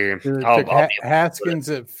see here. Haskins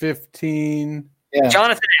at 15. Yeah.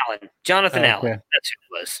 Jonathan Allen. That's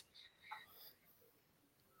who it was.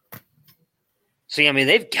 See, I mean,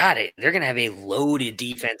 they've got it. They're going to have a loaded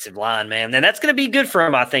defensive line, man. And that's going to be good for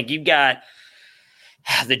them, I think. You've got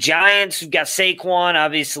the Giants. You've got Saquon.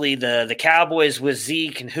 Obviously, the Cowboys with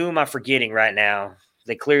Zeke. And who am I forgetting right now?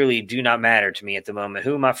 They clearly do not matter to me at the moment.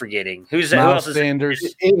 Who am I forgetting? Who else is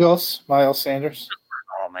Sanders? Eagles. Miles Sanders.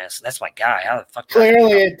 Oh, man, that's my guy. How the fuck?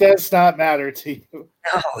 Clearly, it does not matter to you.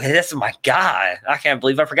 No, that's my guy. I can't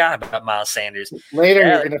believe I forgot about Miles Sanders. Later,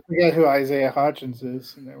 you're going to forget who Isaiah Hodgins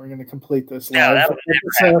is, and then we're going to complete this. No, that would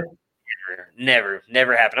never happen.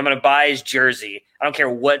 Never happen. I'm going to buy his jersey. I don't care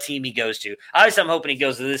what team he goes to. Obviously, I'm hoping he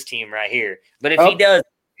goes to this team right here. But if he does,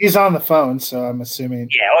 he's on the phone, so I'm assuming.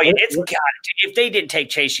 Yeah, it's got to. If they didn't take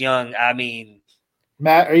Chase Young, I mean,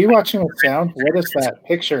 Matt, are you watching with sound? What is that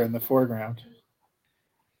picture in the foreground?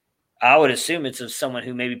 I would assume it's of someone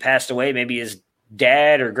who maybe passed away, maybe his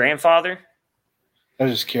dad or grandfather. I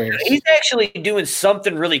was just curious. He's actually doing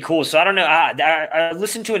something really cool. So I don't know. I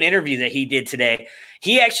listened to an interview that he did today.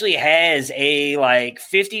 He actually has a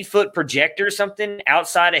 50-foot projector or something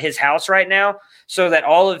outside of his house right now so that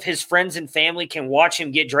all of his friends and family can watch him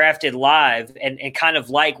get drafted live and kind of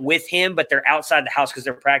with him, but they're outside the house because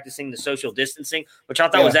they're practicing the social distancing, which I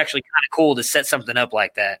thought was actually kind of cool to set something up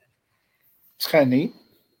like that. It's kind of neat.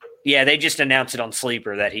 Yeah, they just announced it on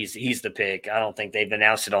Sleeper that he's the pick. I don't think they've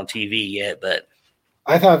announced it on TV yet, but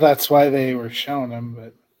I thought that's why they were showing him.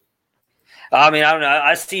 But I mean, I don't know.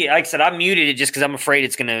 I see. Like I said, I muted it just because I'm afraid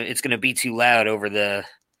it's gonna be too loud over the.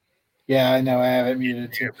 Yeah, I know. I have it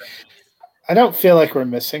muted too. I don't feel like we're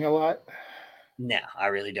missing a lot. No, I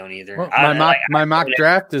really don't either. Well, my mock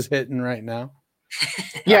draft is hitting right now.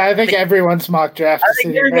 Yeah, I think everyone's mock draft. I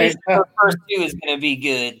think the first 2 is going to be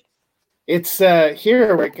good. It's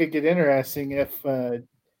here where it could get interesting if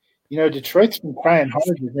Detroit's been trying hard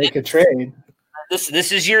to make a trade.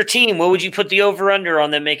 This is your team. What would you put the over under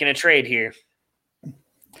on them making a trade here?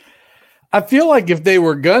 I feel like if they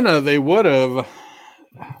were they would have.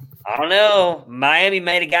 I don't know. Miami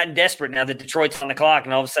might have gotten desperate now that Detroit's on the clock,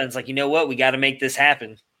 and all of a sudden it's like, you know what? We got to make this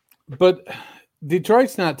happen. But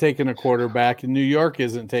Detroit's not taking a quarterback, and New York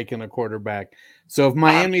isn't taking a quarterback. So if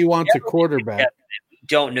Miami wants a quarterback.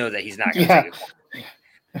 Don't know that he's not going to take it.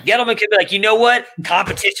 Gettleman could be like, you know what?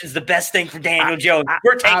 Competition's the best thing for Daniel Jones.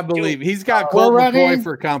 I believe he's got Colt McCoy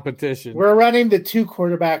for competition. We're running the 2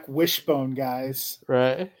 quarterback wishbone, guys.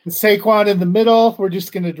 Right. Saquon in the middle. We're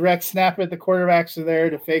just going to direct snap it. The quarterbacks are there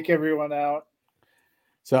to fake everyone out.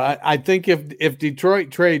 So I think if Detroit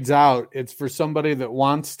trades out, it's for somebody that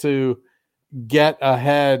wants to get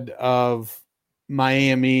ahead of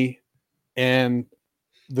Miami and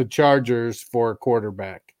the Chargers for a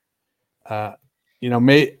quarterback.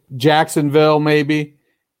 Jacksonville, maybe,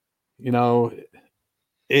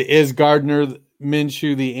 is Gardner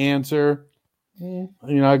Minshew the answer?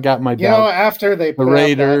 I got my doubt. After they put the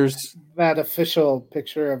Raiders, that official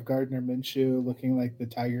picture of Gardner Minshew looking like the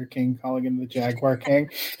Tiger King, calling him the Jaguar King,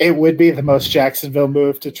 it would be the most Jacksonville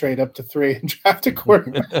move to trade up to 3 and draft a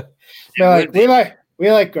quarterback.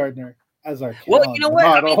 we like Gardner as our well, you know what?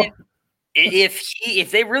 model. I mean,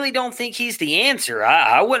 if they really don't think he's the answer,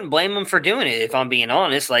 I wouldn't blame them for doing it. If I'm being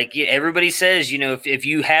honest, like everybody says, if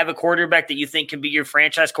you have a quarterback that you think can be your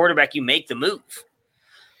franchise quarterback, you make the move.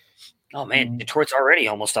 Oh man, Detroit's already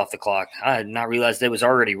almost off the clock. I had not realized they was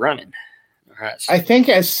already running. All right, so. I think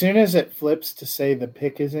as soon as it flips to say the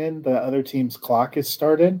pick is in, the other team's clock is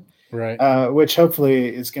started. Right. Which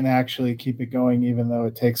hopefully is going to actually keep it going, even though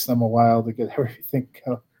it takes them a while to get everything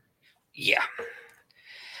going. Yeah.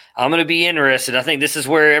 I'm going to be interested. I think this is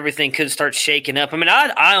where everything could start shaking up. I mean,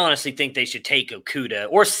 I honestly think they should take Okudah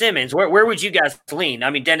or Simmons. Where would you guys lean? I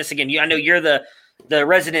mean, Dennis, again, I know you're the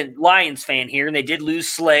resident Lions fan here, and they did lose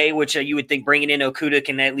Slay, which you would think bringing in Okudah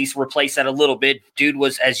can at least replace that a little bit. Dude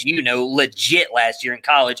was, as you know, legit last year in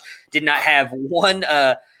college. Did not have one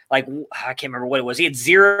I can't remember what it was. He had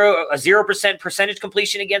 0% percentage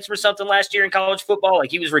completion against him or something last year in college football.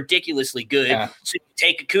 Like, he was ridiculously good. Yeah. So you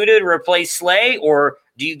take Okudah to replace Slay, or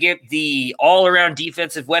do you get the all-around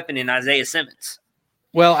defensive weapon in Isaiah Simmons?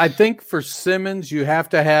 Well, I think for Simmons, you have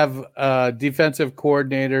to have a defensive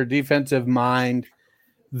coordinator, defensive mind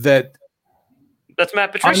that's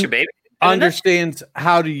Matt Patricia, baby. Understands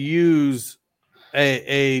how to use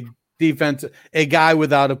a defense, a guy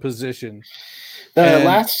without a position. The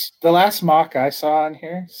last mock I saw on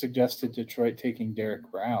here suggested Detroit taking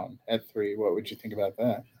Derek Brown at 3. What would you think about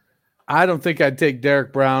that? I don't think I'd take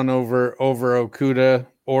Derek Brown over Okudah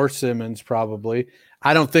or Simmons, probably.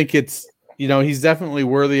 I don't think it's, he's definitely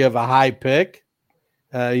worthy of a high pick.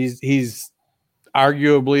 He's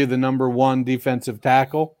arguably the number 1 defensive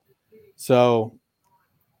tackle. So,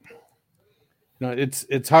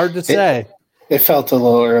 it's hard to say. It felt a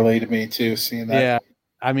little early to me too, seeing that. Yeah.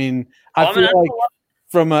 I mean, I feel like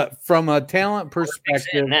from a talent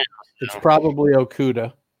perspective, it's probably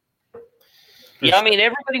Okudah. Yeah, I mean,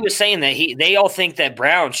 everybody was saying that they all think that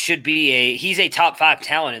Brown should be he's a top 5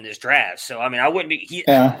 talent in this draft. So, I mean, I wouldn't be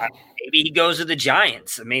maybe he goes to the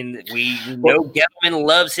Giants. I mean, we know Gettleman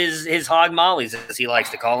loves his hog mollies, as he likes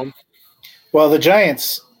to call them. Well, the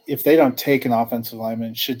Giants, if they don't take an offensive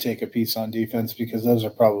lineman, should take a piece on defense, because those are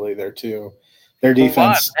probably their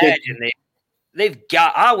defense. Well,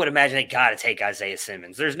 I would imagine they got to take Isaiah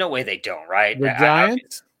Simmons. There's no way they don't, right? The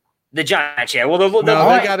Giants? The Giants, yeah. Well, they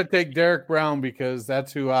got to take Derek Brown, because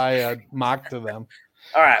that's who I mocked to them.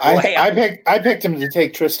 All right. Well, I picked him to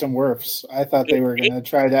take Tristan Wirfs. I thought they were going to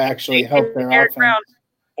try to actually help their offense. Brown,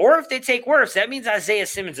 or if they take Wirfs, that means Isaiah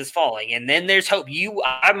Simmons is falling, and then there's hope.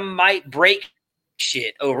 I might break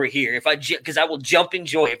shit over here because I will jump in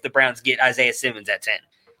joy if the Browns get Isaiah Simmons at 10.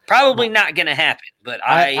 Probably not going to happen, but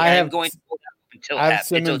I am going to hold out until it happens.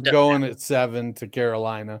 Simmons going at 7 to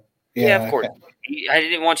Carolina. Yeah, of course. I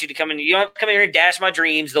didn't want you to come in. You don't have to come in here and dash my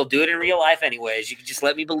dreams. They'll do it in real life anyways. You can just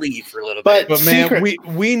let me believe for a little bit. But man,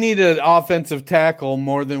 we need an offensive tackle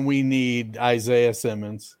more than we need Isaiah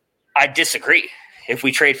Simmons. I disagree. If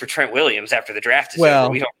we trade for Trent Williams after the draft is over,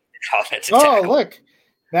 we don't need an offensive tackle. Oh, look.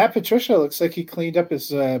 Matt Patricia looks like he cleaned up his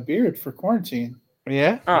beard for quarantine.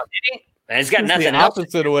 Yeah. Oh, did he? And he's got nothing else. The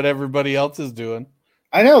opposite of what everybody else is doing.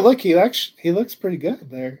 I know. Look, he looks pretty good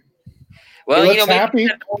there. Well, maybe happy.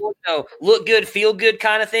 Look good, feel good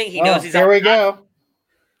kind of thing. He knows he's there. We go.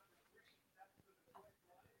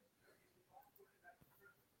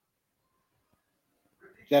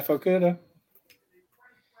 Jeff Okudah.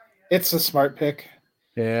 It's a smart pick.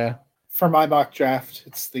 Yeah. For my mock draft,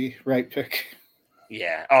 it's the right pick.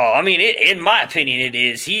 Yeah. Oh, I mean, in my opinion, it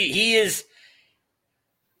is. He is.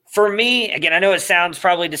 For me, again, I know it sounds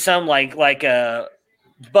probably to some like a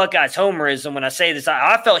Buckeyes homerism when I say this.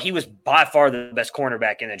 I felt he was by far the best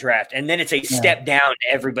cornerback in the draft, and then it's a step down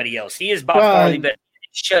to everybody else. He is by far the best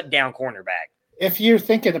shut-down cornerback. If you're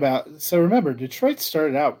thinking about – so remember, Detroit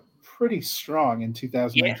started out pretty strong in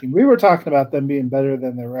 2019. Yeah. We were talking about them being better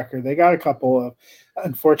than their record. They got a couple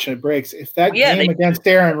unfortunate breaks. If that Yeah, game against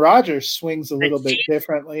Aaron Rodgers swings a little bit Chiefs-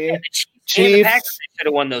 differently, the Chiefs and the Chiefs, Packers should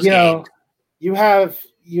have won those you know, games.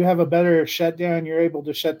 you have a better shutdown. You're able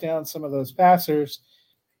to shut down some of those passers.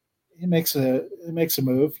 It makes a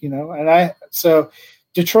move, and so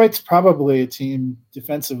Detroit's probably a team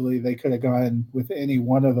defensively. They could have gone with any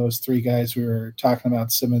one of those three guys we were talking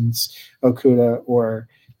about, Simmons, Okudah, or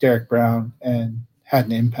Derek Brown, and had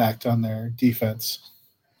an impact on their defense.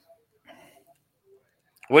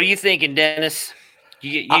 What are you thinking, Dennis?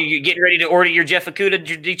 You getting ready to order your Jeff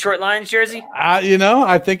Okudah Detroit Lions jersey?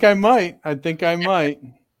 I think I might.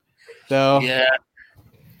 So Yeah,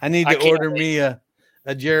 I need to order me a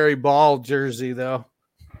Jerry Ball jersey though.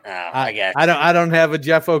 Oh, I guess I don't have a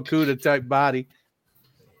Jeff Okudah type body.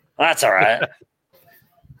 That's all right.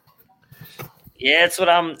 Yeah, it's what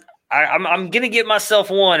I'm gonna get myself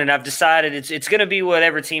one, and I've decided it's gonna be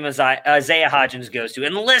whatever team Isaiah Hodgins goes to,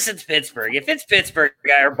 unless it's Pittsburgh. If it's Pittsburgh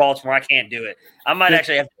or Baltimore, I can't do it. I might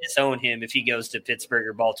actually have to disown him if he goes to Pittsburgh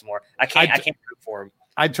or Baltimore. I can't root for him.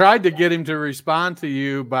 I tried to get him to respond to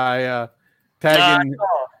you by tagging.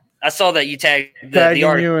 I saw that you tagged tagging the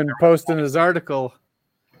article. you and posting his article.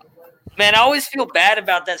 Man, I always feel bad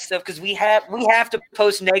about that stuff because we have to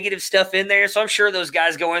post negative stuff in there. So I'm sure those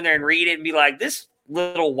guys go in there and read it and be like, "This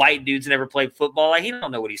little white dude's never played football. Like, he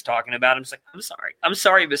don't know what he's talking about." I'm just like, I'm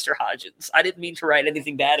sorry, Mr. Hodgins. I didn't mean to write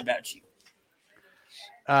anything bad about you.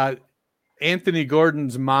 Anthony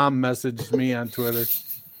Gordon's mom messaged me on Twitter.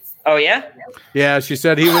 Oh yeah, yeah. She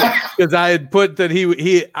said he was because I had put that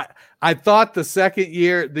I thought the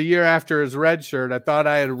year after his red shirt, I thought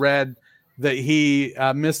I had read that he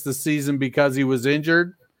missed the season because he was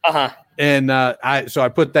injured. And so I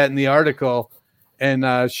put that in the article, and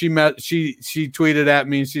she tweeted at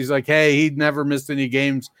me and she's like, "Hey, he'd never missed any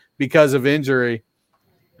games because of injury."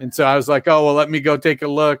 And so I was like, "Oh, well, let me go take a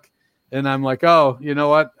look." And I'm like, "Oh, you know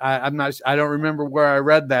what? I don't remember where I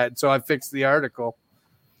read that." So I fixed the article.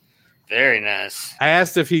 Very nice. I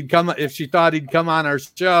asked if she thought he'd come on our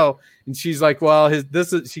show, and she's like, "Well,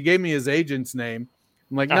 she gave me his agent's name."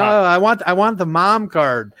 I'm like, "No, I want the mom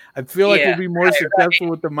card. I feel like we'll be more successful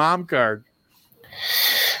with the mom card."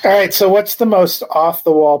 All right, so what's the most off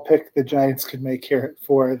the wall pick the Giants could make here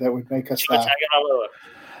for that would make us laugh?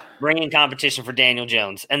 Bring in competition for Daniel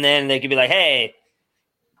Jones, and then they could be like, "Hey,"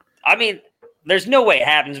 I mean, there's no way it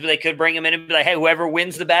happens, but they could bring him in and be like, "Hey, whoever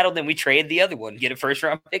wins the battle, then we trade the other one, get a first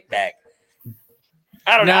round pick back."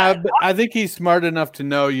 I don't know. But I think he's smart enough to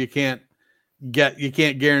know you can't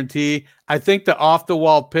guarantee. I think the off the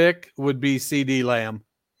wall pick would be CeeDee Lamb.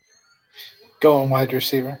 Going wide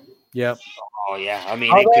receiver. Yep. Oh yeah. I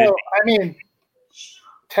mean,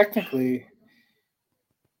 technically,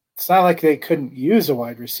 it's not like they couldn't use a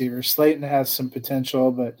wide receiver. Slayton has some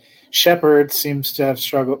potential, but Shepard seems to have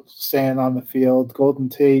struggled staying on the field. Golden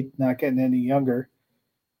Tate not getting any younger.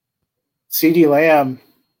 CeeDee Lamb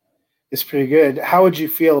is pretty good. How would you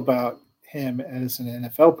feel about him as an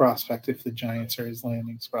NFL prospect if the Giants are his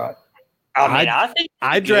landing spot? I think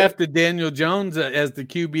I drafted Daniel Jones as the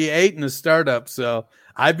QB8 in the startup, so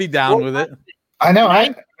I'd be down with it. I know.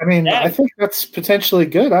 I think that's potentially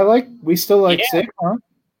good. We still like Saquon.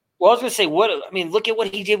 Well, I was going to say, look at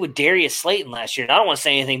what he did with Darius Slayton last year. And I don't want to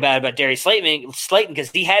say anything bad about Darius Slayton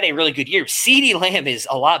because he had a really good year. CeeDee Lamb is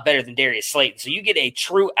a lot better than Darius Slayton. So you get a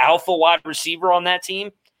true alpha wide receiver on that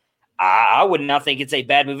team. I would not think it's a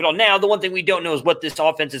bad move at all. Now, the one thing we don't know is what this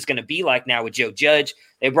offense is going to be like now with Joe Judge.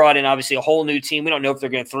 They brought in, obviously, a whole new team. We don't know if they're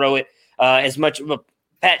going to throw it as much.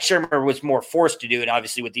 Pat Shurmur was more forced to do it,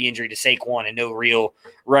 obviously, with the injury to Saquon and no real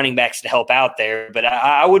running backs to help out there. But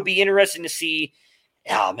I would be interested to see –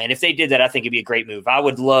 oh, man, if they did that, I think it'd be a great move. I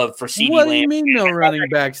would love for CeeDee Lamb. What do you mean no running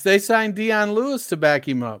backs? They signed Deion Lewis to back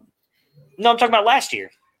him up. No, I'm talking about last year.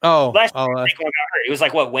 Last year, it was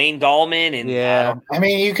like, Wayne Gallman? And yeah. I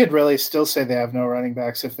mean, you could really still say they have no running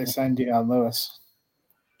backs if they signed Deion Lewis.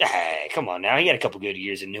 Hey, come on now. He had a couple good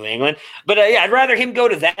years in New England. But, I'd rather him go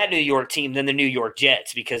to that New York team than the New York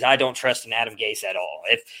Jets because I don't trust in Adam Gase at all.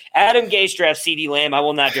 If Adam Gase drafts CeeDee Lamb, I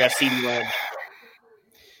will not draft CeeDee Lamb.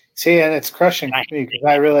 See, and it's crushing for me because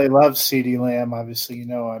I really love CeeDee Lamb. Obviously,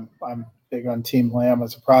 I'm big on Team Lamb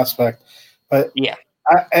as a prospect. But yeah.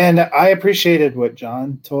 I appreciated what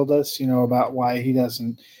John told us, about why he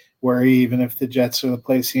doesn't worry even if the Jets are the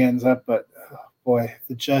place he ends up. But, boy,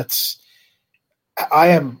 the Jets –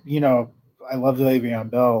 I love Le'Veon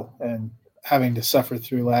Bell, and having to suffer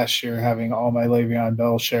through last year, having all my Le'Veon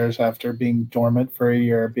Bell shares after being dormant for a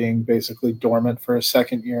year, being basically dormant for a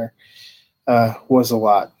second year, was a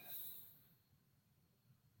lot.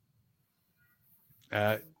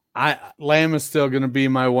 Lamb is still going to be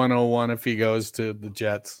my 101 if he goes to the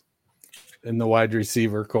Jets. in the wide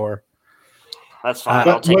receiver core. That's fine.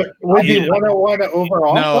 I'll But take it. would he 101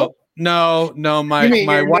 overall? No. My You mean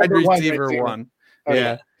your wide number one receiver receiver? one. Oh,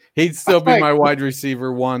 Yeah. He'd still be my wide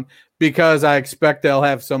receiver one because I expect they'll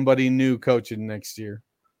have somebody new coaching next year.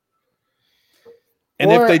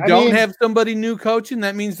 And if they don't have somebody new coaching,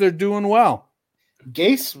 that means they're doing well.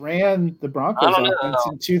 Gase ran the Broncos offense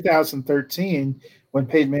in 2013 when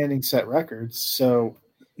Peyton Manning set records. So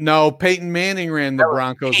no, Peyton Manning ran the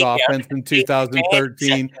Broncos offense in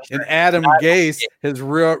 2013, and Adam Gase has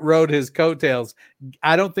rode his coattails.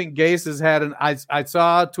 I don't think Gase has had I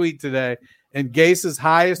saw a tweet today, and Gase's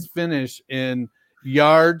highest finish in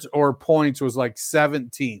yards or points was like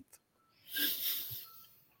 17th.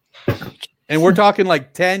 And we're talking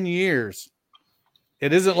like 10 years.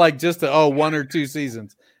 It isn't like just 1 or 2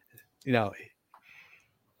 seasons. Adam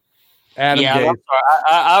Gase.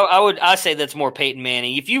 I say that's more Peyton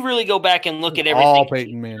Manning. If you really go back and look at everything. All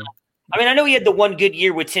Peyton Manning. I mean, I know he had the one good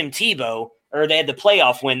year with Tim Tebow, or they had the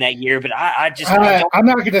playoff win that year, but I'm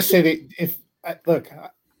not going to say that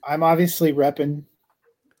I'm obviously repping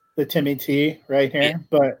the Timmy T right here,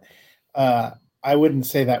 but I wouldn't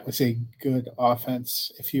say that was a good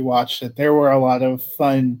offense. If you watched it, there were a lot of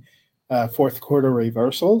fun fourth quarter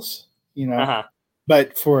reversals,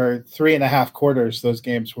 but for 3.5 quarters, those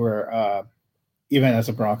games were, even as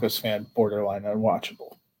a Broncos fan, borderline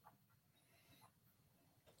unwatchable.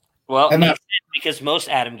 Well, because most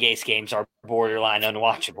Adam Gase games are borderline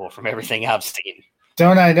unwatchable from everything I've seen.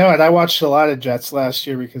 Don't I know it? I watched a lot of Jets last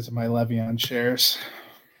year because of my Le'Veon shares.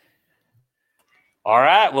 All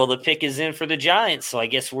right. Well, the pick is in for the Giants, so I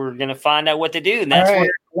guess we're going to find out what to do. And that's all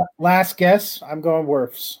right. Last guess. I'm going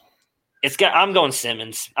Wirfs. I'm going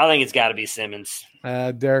Simmons. I think it's got to be Simmons.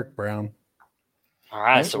 Derek Brown. All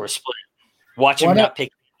right. So we're split. Watch him not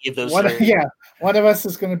pick any of those three. Yeah. One of us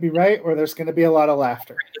is going to be right, or there's going to be a lot of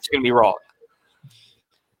laughter. It's going to be wrong.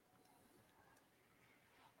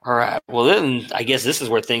 All right. Well, then I guess this is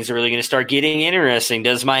where things are really going to start getting interesting.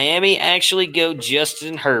 Does Miami actually go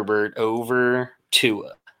Justin Herbert over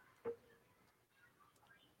Tua?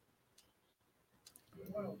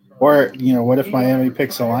 Or, what if Miami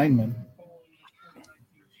picks a lineman?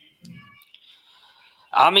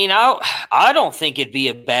 I mean, I don't think it'd be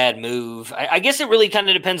a bad move. I guess it really kind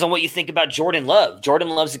of depends on what you think about Jordan Love. Jordan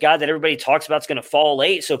Love's the guy that everybody talks about is going to fall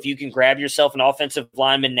late. So if you can grab yourself an offensive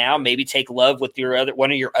lineman now, maybe take Love with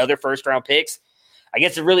one of your other first-round picks. I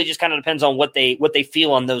guess it really just kind of depends on what they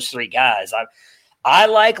feel on those three guys. I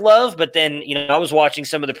like Love, but then I was watching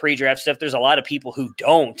some of the pre-draft stuff. There's a lot of people who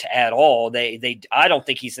don't at all. I don't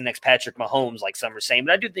think he's the next Patrick Mahomes, like some are saying,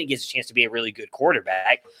 but I do think he has a chance to be a really good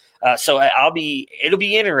quarterback. So it'll be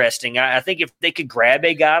interesting. I think if they could grab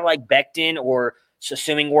a guy like Becton, or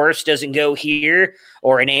assuming Wirfs doesn't go here,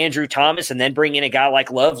 or an Andrew Thomas, and then bring in a guy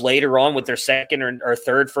like Love later on with their second or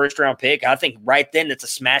third first-round pick, I think right then it's a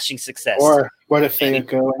smashing success. Or what if they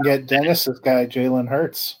go and get Dennis's guy, Jalen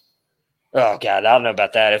Hurts? Oh, God, I don't know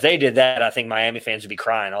about that. If they did that, I think Miami fans would be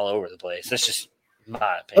crying all over the place. That's just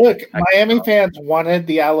my opinion. Look, Miami fans wanted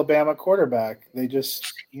the Alabama quarterback. They just,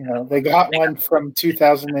 they got one from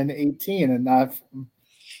 2018 and not from,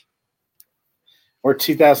 or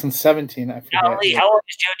 2017. I forget. How long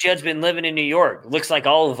has Joe Judge been living in New York? Looks like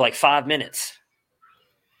all of 5 minutes.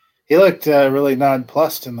 He looked really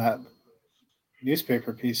nonplussed in that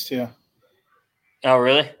newspaper piece too. Oh,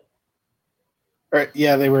 really?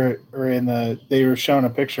 Yeah, they were showing a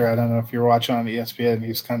picture. I don't know if you were watching on ESPN. He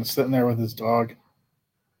was kind of sitting there with his dog.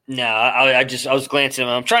 No, I was glancing.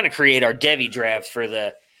 I'm trying to create our Devy draft for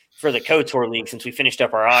the KOTOR League since we finished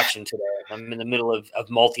up our auction today. I'm in the middle of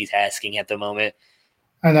multitasking at the moment.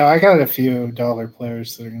 I know. I got a few dollar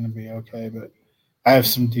players that are going to be okay, but I have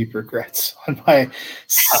some deep regrets on my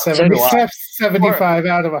 75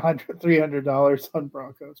 out of $300 on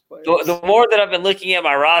Broncos players. The more that I've been looking at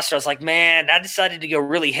my roster, I was like, man, I decided to go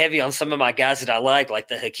really heavy on some of my guys that I like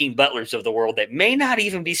the Hakeem Butlers of the world that may not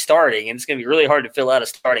even be starting, and it's going to be really hard to fill out a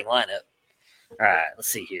starting lineup. All right, let's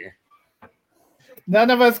see here.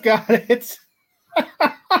 None of us got it.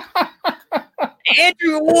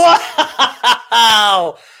 Andrew,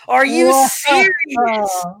 wow! Are you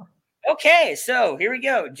serious? Okay, so here we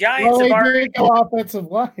go. Giants have already offensive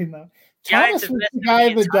line though. Thomas was the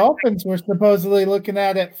guy the Dolphins were supposedly looking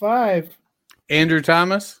at 5. Andrew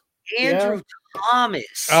Thomas? Andrew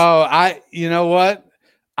Thomas. Oh, you know what?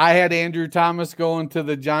 I had Andrew Thomas going to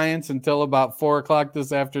the Giants until about 4:00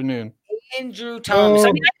 this afternoon. Andrew Thomas.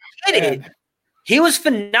 I mean, I get it. He was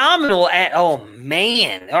phenomenal oh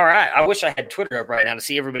man. All right. I wish I had Twitter up right now to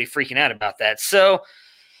see everybody freaking out about that. So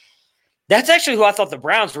That's actually who I thought the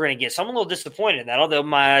Browns were going to get. So I'm a little disappointed in that, although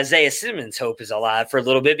my Isaiah Simmons hope is alive for a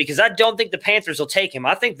little bit because I don't think the Panthers will take him.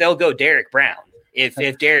 I think they'll go Derek Brown if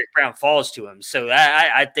Derek Brown falls to him. So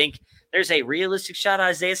I think there's a realistic shot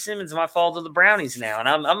Isaiah Simmons might fall to the Brownies now, and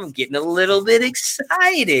I'm getting a little bit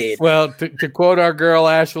excited. Well, to quote our girl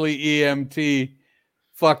Ashley EMT,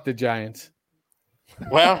 fuck the Giants.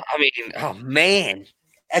 Well, I mean, oh, man.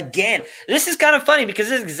 Again, this is kind of funny because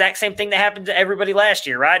this is the exact same thing that happened to everybody last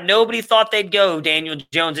year, right? Nobody thought they'd go Daniel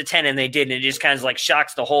Jones at 10, and they did, and it just kind of like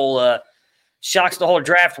shocks the whole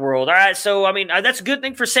draft world. All right, so, I mean, that's a good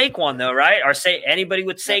thing for Saquon, though, right? Or anybody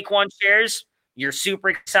with Saquon shares, you're super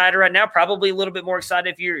excited right now, probably a little bit more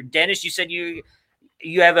excited if you're Dennis. You said you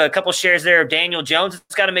have a couple shares there of Daniel Jones.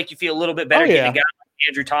 It's got to make you feel a little bit better getting a guy like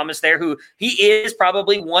Andrew Thomas there, who he is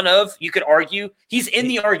probably one of, you could argue, he's in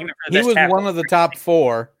the argument for the best tackle. He was one of the top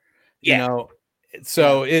 4, you know.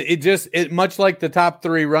 So it much like the top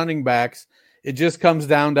 3 running backs, it just comes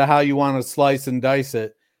down to how you want to slice and dice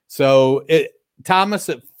it. So Thomas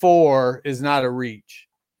at 4 is not a reach.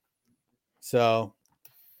 So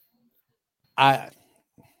I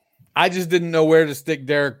just didn't know where to stick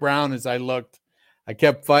Derek Brown as I looked. I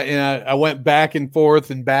kept fighting. I went back and forth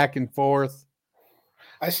and back and forth.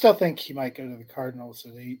 I still think he might go to the Cardinals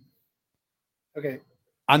at 8. Okay.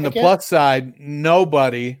 On the plus side,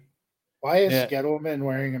 nobody. Why is Gettleman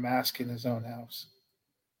wearing a mask in his own house?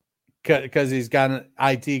 Because he's got an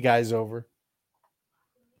IT guys over.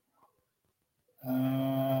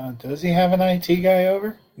 Does he have an IT guy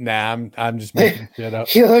over? Nah, I'm just making shit up.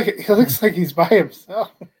 He looks like he's by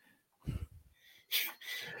himself.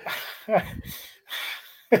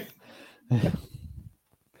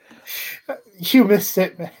 You missed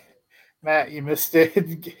it, Matt. You missed it.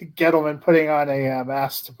 Gettleman putting on a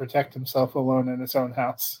mask to protect himself alone in his own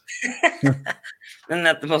house. Isn't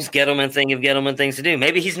that the most Gettleman thing of Gettleman things to do?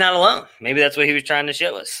 Maybe he's not alone. Maybe that's what he was trying to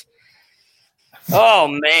show us. Oh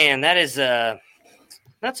man, that's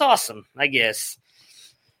awesome. I guess.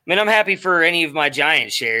 I mean, I'm happy for any of my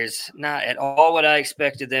Giant shares. Not at all what I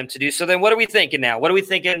expected them to do. So then, what are we thinking now? What are we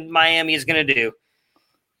thinking Miami is going to do?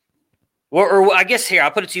 Or I guess here, I'll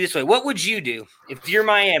put it to you this way. What would you do if you're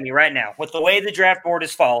Miami right now with the way the draft board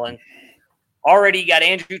is falling? Already you got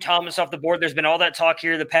Andrew Thomas off the board. There's been all that talk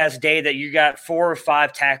here the past day that you got 4 or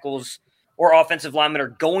 5 tackles or offensive linemen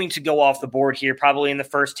are going to go off the board here, probably in the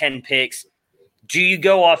first 10 picks. Do you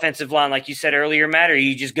go offensive line like you said earlier, Matt, or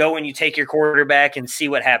you just go and you take your quarterback and see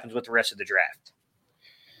what happens with the rest of the draft?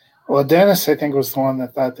 Well, Dennis, I think, was the one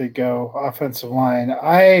that thought they'd go offensive line.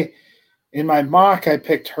 In my mock, I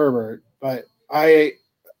picked Herbert. But I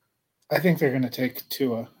think they're going to take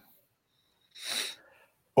Tua.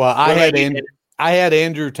 Well, I had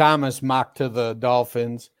Andrew Thomas mocked to the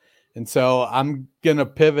Dolphins, and so I'm going to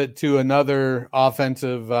pivot to another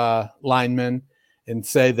offensive lineman and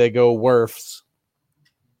say they go Wirfs.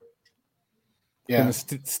 Yeah, going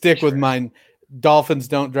to stick with mine. Dolphins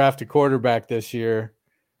don't draft a quarterback this year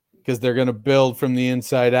because they're going to build from the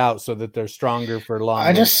inside out so that they're stronger for longer.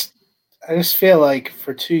 I just feel like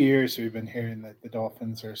for 2 years we've been hearing that the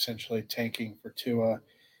Dolphins are essentially tanking for Tua.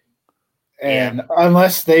 And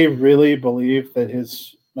unless they really believe that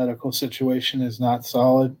his medical situation is not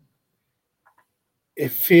solid,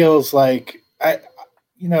 it feels like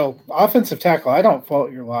offensive tackle, I don't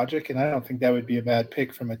fault your logic, and I don't think that would be a bad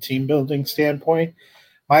pick from a team building standpoint.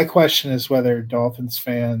 My question is whether Dolphins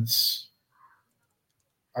fans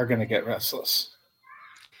are going to get restless.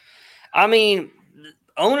 I mean,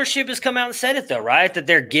 ownership has come out and said it, though, right? That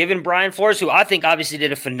they're giving Brian Flores, who I think obviously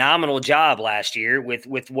did a phenomenal job last year with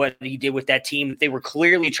what he did with that team that they were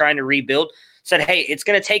clearly trying to rebuild, said, hey, it's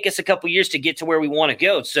going to take us a couple years to get to where we want to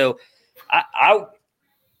go. So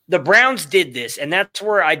the Browns did this, and that's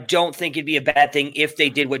where I don't think it'd be a bad thing if they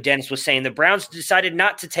did what Dennis was saying. The Browns decided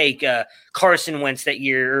not to take Carson Wentz that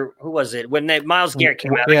year. Who was it? When Myles Garrett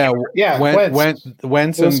came out.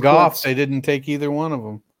 Wentz and Goff, they didn't take either one of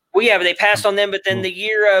them. Well, yeah, but they passed on them. But then the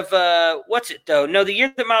year of the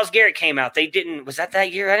year that Myles Garrett came out, they didn't. Was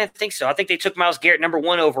that year? I didn't think so. I think they took Myles Garrett number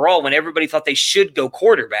 1 overall when everybody thought they should go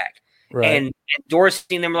quarterback. Right. And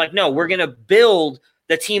Dorsey and them were like, no, we're going to build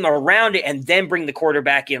the team around it and then bring the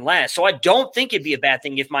quarterback in last. So I don't think it'd be a bad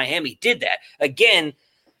thing if Miami did that. Again,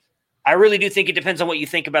 I really do think it depends on what you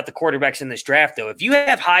think about the quarterbacks in this draft, though. If you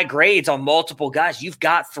have high grades on multiple guys, you've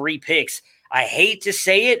got 3 picks. I hate to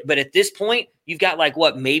say it, but at this point, you've got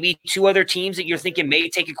maybe 2 other teams that you're thinking may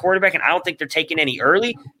take a quarterback, and I don't think they're taking any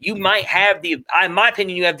early. You might have in my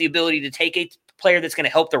opinion, you have the ability to take a player that's going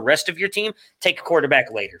to help the rest of your team, take a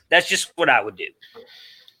quarterback later. That's just what I would do.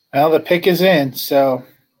 Well, the pick is in, so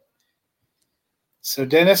So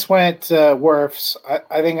Dennis went Wirfs.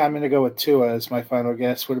 I think I'm going to go with Tua as my final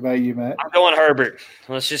guess. What about you, Matt? I'm going Herbert.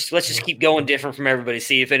 Let's just keep going different from everybody.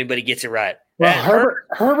 See if anybody gets it right. Well,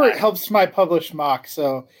 Herbert helps my published mock,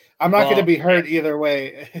 so I'm not going to be hurt either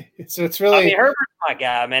way. So it's really. I mean, Herbert's my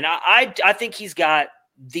guy, man. I think he's got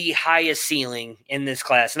the highest ceiling in this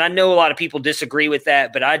class, and I know a lot of people disagree with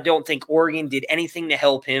that, but I don't think Oregon did anything to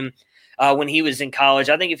help him when he was in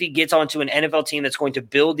college. I think if he gets onto an NFL team that's going to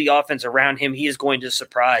build the offense around him, he is going to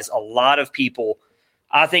surprise a lot of people.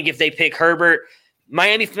 I think if they pick Herbert,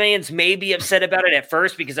 Miami fans may be upset about it at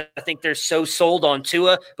first because I think they're so sold on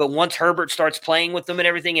Tua, but once Herbert starts playing with them and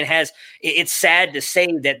everything, it's sad to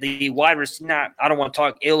say that the wide receiver, I don't want to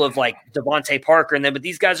talk ill of like Devontae Parker and them, but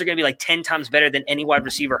these guys are going to be like 10 times better than any wide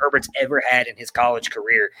receiver Herbert's ever had in his college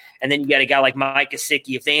career. And then you got a guy like Mike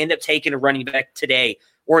Gesicki. If they end up taking a running back today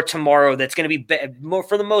or tomorrow, that's going to be more,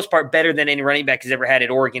 for the most part, better than any running back he's ever had at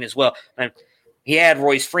Oregon as well. And he had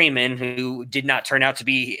Royce Freeman, who did not turn out to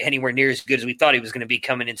be anywhere near as good as we thought he was going to be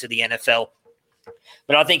coming into the NFL.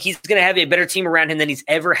 But I think he's going to have a better team around him than he's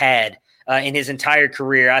ever had in his entire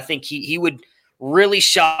career. I think he would really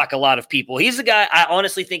shock a lot of people. He's the guy I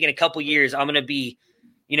honestly think in a couple years I'm going to be,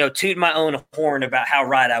 tooting my own horn about how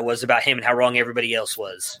right I was about him and how wrong everybody else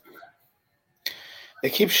was. They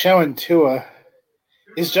keep showing Tua.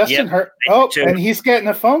 Is Justin hurt? Oh, and he's getting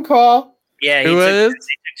a phone call. Yeah,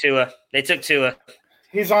 They took Tua.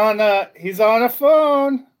 He's on a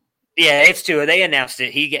phone. Yeah, it's Tua. They announced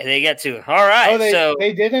it. They got Tua. All right.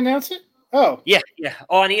 They did announce it? Oh. Yeah.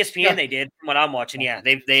 On ESPN they did, from what I'm watching. Yeah,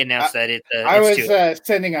 they announced that I was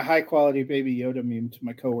sending a high quality Baby Yoda meme to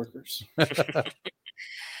my coworkers.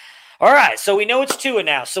 All right, so we know it's Tua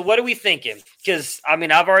now. So what are we thinking? Because,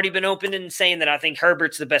 I've already been open and saying that I think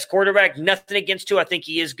Herbert's the best quarterback. Nothing against Tua. I think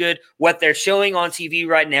he is good. What they're showing on TV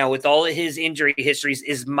right now with all of his injury histories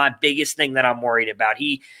is my biggest thing that I'm worried about.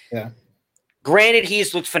 Granted,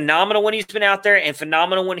 he's looked phenomenal when he's been out there and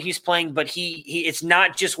phenomenal when he's playing, but it's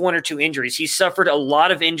not just one or two injuries. He's suffered a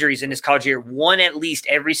lot of injuries in his college year, one at least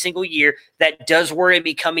every single year. That does worry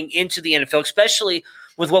me coming into the NFL, especially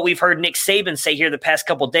with what we've heard Nick Saban say here the past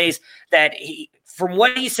couple of days, that from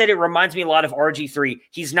what he said, it reminds me a lot of RG3.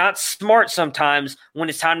 He's not smart sometimes when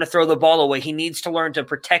it's time to throw the ball away. He needs to learn to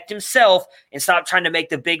protect himself and stop trying to make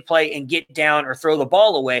the big play and get down or throw the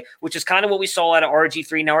ball away, which is kind of what we saw out of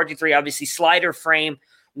RG3. Now, RG3, obviously, slider frame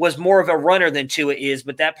was more of a runner than Tua is,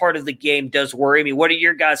 but that part of the game does worry me. What are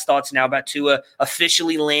your guys' thoughts now about Tua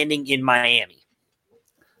officially landing in Miami?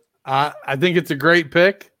 I think it's a great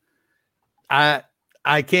pick.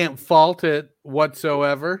 I can't fault it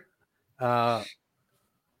whatsoever.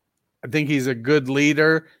 I think he's a good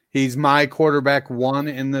leader. He's my quarterback one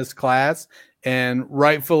in this class and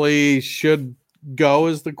rightfully should go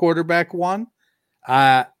as the quarterback one.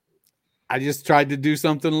 I just tried to do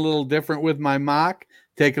something a little different with my mock,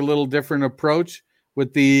 take a little different approach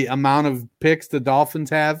with the amount of picks the Dolphins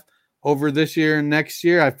have over this year and next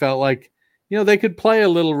year. I felt like, they could play a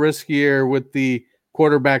little riskier with the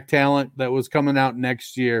quarterback talent that was coming out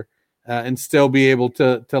next year and still be able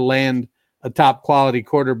to land a top quality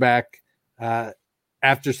quarterback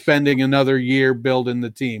after spending another year building the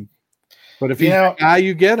team. But if he's a guy,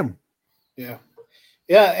 you get him. Yeah.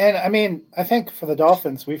 Yeah. And I think for the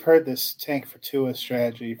Dolphins, we've heard this tank for Tua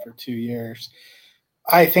strategy for 2 years.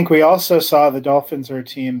 I think we also saw the Dolphins are a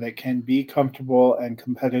team that can be comfortable and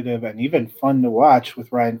competitive and even fun to watch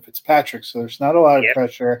with Ryan Fitzpatrick. So there's not a lot of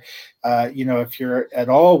pressure. If you're at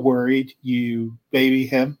all worried, you baby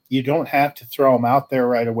him. You don't have to throw him out there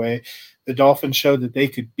right away. The Dolphins showed that they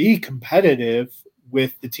could be competitive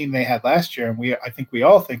with the team they had last year. And I think we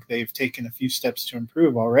all think they've taken a few steps to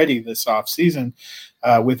improve already this offseason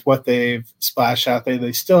with what they've splashed out there.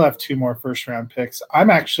 They still have 2 more first-round picks. I'm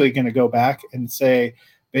actually going to go back and say,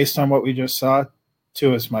 based on what we just saw,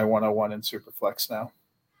 Tua is my 101 in Superflex now.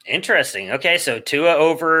 Interesting. Okay, so Tua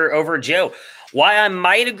over Joe. Why I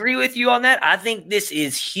might agree with you on that, I think this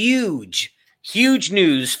is huge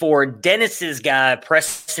news for Dennis's guy,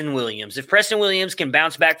 Preston Williams. If Preston Williams can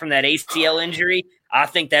bounce back from that ACL injury, I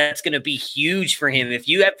think that's going to be huge for him. If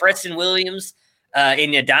you have Preston Williams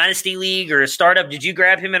in a dynasty league or a startup, did you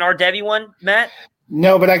grab him in our Debbie one, Matt?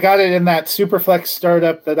 No, but I got it in that Superflex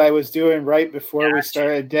startup that I was doing right before we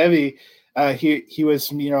started Debbie. He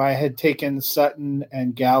was, I had taken Sutton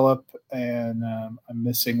and Gallup, and I'm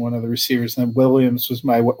missing one of the receivers. And then Williams was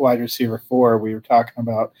my wide receiver 4. We were talking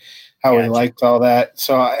about how we liked all that.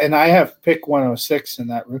 So, and I have pick 106 in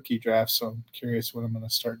that rookie draft, so I'm curious what I'm going to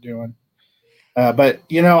start doing. But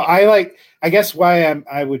I guess why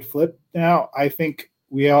I would flip now. I think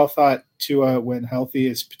we all thought Tua, when healthy,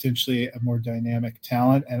 is potentially a more dynamic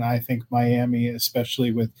talent, and I think Miami,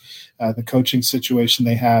 especially with the coaching situation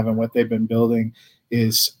they have and what they've been building,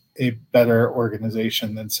 is a better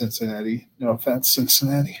organization than Cincinnati. No offense,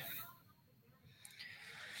 Cincinnati.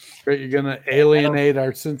 Great, you're going to alienate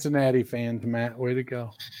our Cincinnati fans, Matt. Way to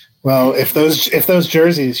go. Well, if those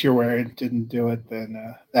jerseys you're wearing didn't do it,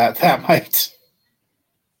 then that might.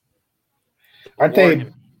 Aren't they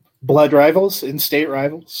blood rivals, in-state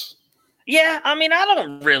rivals? Yeah, I mean, I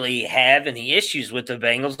don't really have any issues with the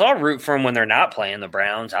Bengals. I'll root for them when they're not playing the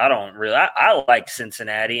Browns. I don't really. I like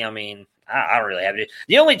Cincinnati. I mean, I don't really have it.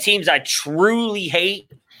 The only teams I truly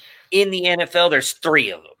hate in the NFL, there's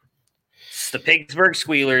 3 of them. It's the Pittsburgh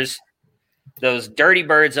Squealers, those dirty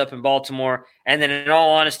birds up in Baltimore, and then, in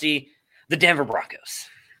all honesty, the Denver Broncos,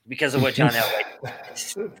 because of what John Elway did.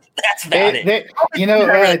 That's about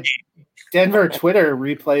it. Denver Twitter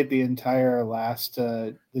replayed the entire last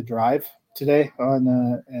the drive today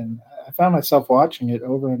on, and I found myself watching it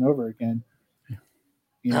over and over again.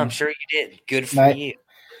 I'm sure you did. Good for you.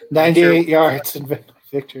 98 yards and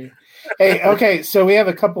victory. Hey, okay, so we have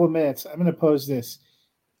a couple of minutes. I'm going to pose this.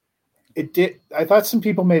 I thought some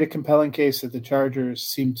people made a compelling case that the Chargers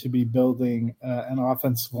seem to be building an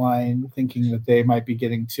offensive line, thinking that they might be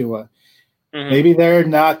getting Tua. Mm-hmm. Maybe they're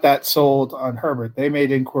not that sold on Herbert. They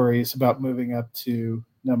made inquiries about moving up to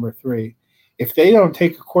number 3. If they don't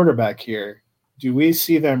take a quarterback here, do we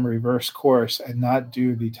see them reverse course and not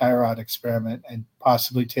do the Tyrod experiment and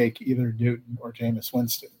possibly take either Newton or Jameis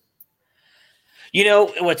Winston? You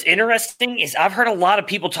know, what's interesting is I've heard a lot of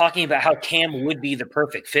people talking about how Cam would be the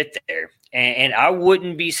perfect fit there. And I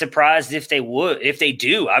wouldn't be surprised if they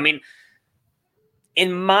do. I mean,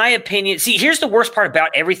 in my opinion, see, here's the worst part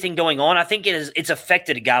about everything going on. I think it's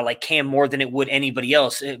affected a guy like Cam more than it would anybody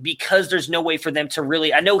else, because there's no way for them to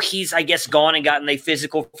really – I know he's, I guess, gone and gotten a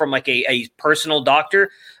physical from like a personal doctor,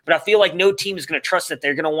 but I feel like no team is going to trust that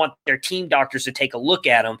they're going to want their team doctors to take a look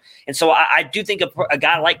at him. And so I do think a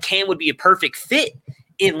guy like Cam would be a perfect fit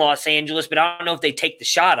in Los Angeles, but I don't know if they take the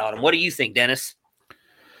shot on him. What do you think, Dennis?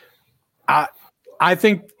 I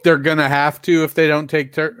think they're going to have to if they don't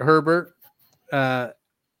take Herbert.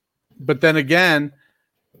 But then again,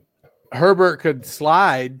 Herbert could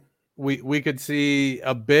slide. We could see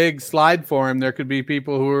a big slide for him. There could be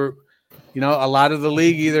people who are, a lot of the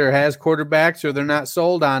league either has quarterbacks or they're not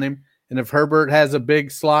sold on him. And if Herbert has a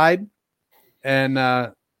big slide and,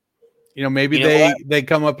 maybe they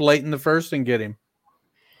come up late in the first and get him.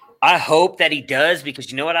 I hope that he does,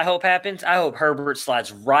 because you know what I hope happens? I hope Herbert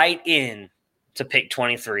slides right in to pick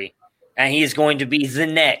 23. And he is going to be the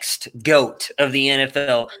next GOAT of the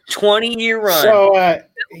NFL. 20-year run. So,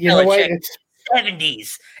 you know what? It's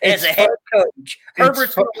 70s as a head coach.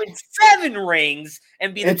 Herbert's going to win 7 rings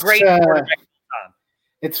and be the greatest quarterback of all time.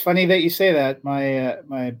 It's funny that you say that. My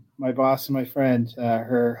boss and my friend,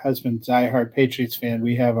 her husband's diehard Patriots fan.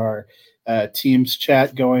 We have our teams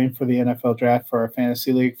chat going for the NFL draft for our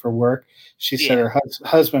fantasy league for work. She said her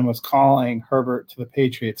husband was calling Herbert to the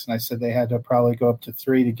Patriots, and I said they had to probably go up to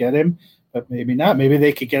 3 to get him, but maybe not. Maybe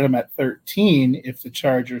they could get him at 13 if the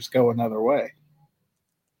Chargers go another way.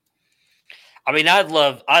 I mean, I'd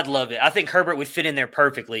love it. I think Herbert would fit in there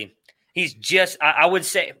perfectly. He's just, I would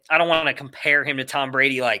say, I don't want to compare him to Tom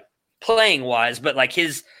Brady, like playing wise, but like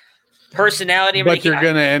his personality. But you're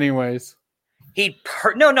going to anyways. I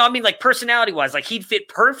mean, like personality-wise, like he'd fit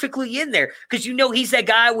perfectly in there, because he's that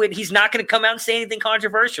guy when he's not going to come out and say anything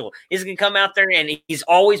controversial. He's going to come out there, and he's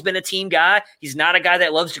always been a team guy. He's not a guy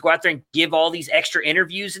that loves to go out there and give all these extra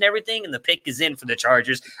interviews and everything, and the pick is in for the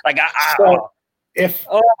Chargers. Like, oh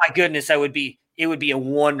my goodness, it would be a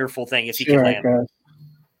wonderful thing if he could land.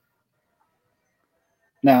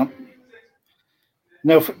 No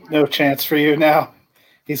chance for you now.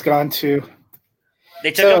 He's gone to.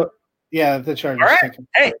 They took him. Yeah, the Chargers. All right.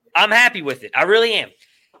 Hey, I'm happy with it. I really am.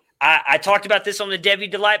 I talked about this on the Debbie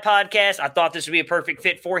Delight podcast. I thought this would be a perfect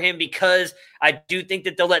fit for him, because I do think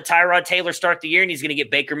that they'll let Tyrod Taylor start the year, and he's going to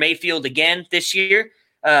get Baker Mayfield again this year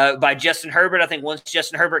by Justin Herbert. I think once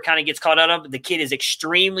Justin Herbert kind of gets caught up, the kid is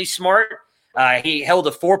extremely smart. He held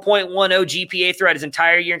a 4.10 GPA throughout his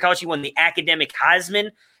entire year in college. He won the academic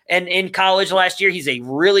Heisman in college last year. He's a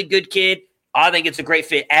really good kid. I think it's a great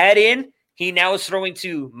fit. Add in, he now is throwing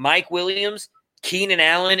to Mike Williams, Keenan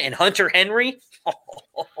Allen, and Hunter Henry.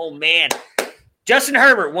 Oh, man. Justin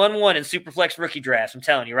Herbert 1-1 in Superflex rookie drafts. I'm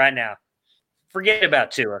telling you right now. Forget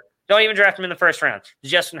about Tua. Don't even draft him in the first round.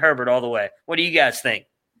 Justin Herbert all the way. What do you guys think?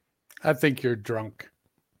 I think you're drunk.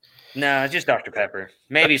 No, just Dr. Pepper.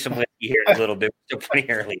 Maybe some whiskey here in a little bit. Still pretty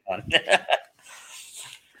early on.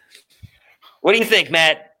 What do you think,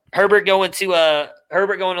 Matt? Herbert going to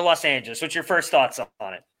Herbert going to Los Angeles. What's your first thoughts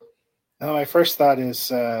on it? My first thought is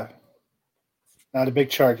not a big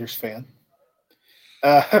Chargers fan,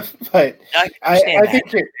 but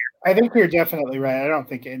I think you're definitely right. I don't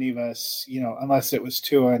think any of us, unless it was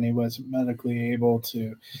Tua and he wasn't medically able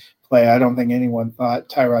to play, I don't think anyone thought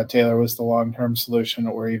Tyrod Taylor was the long-term solution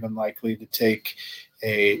or even likely to take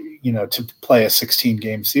to play a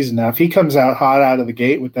 16-game season. Now, if he comes out hot out of the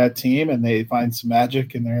gate with that team and they find some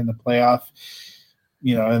magic and they're in the playoff,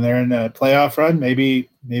 and they're in a playoff run, maybe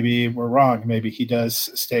we're wrong. Maybe he does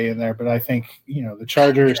stay in there. But I think, the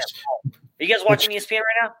Chargers. Are you guys watching ESPN right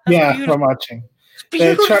now? That's beautiful. I'm watching.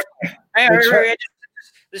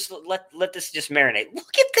 Just let this just marinate.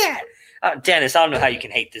 Look at that. Dennis, I don't know how you can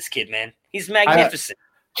hate this kid, man. He's magnificent.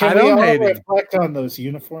 Can we all reflect on those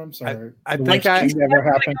uniforms? Or I think that never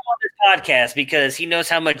happened on this podcast because he knows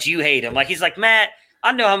how much you hate him. Like, he's like, Matt,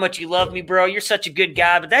 I know how much you love me, bro. You're such a good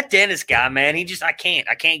guy, but that Dennis guy, man, I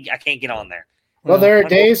can't get on there. Well, there are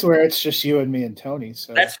days where it's just you and me and Tony.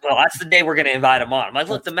 So that's the day we're going to invite him on. I'm like,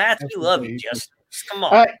 look, the Matts, we love you, Justin. Come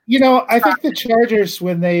on. I think the Chargers,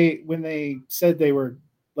 when they said they were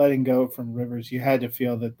letting go from Rivers, you had to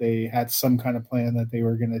feel that they had some kind of plan that they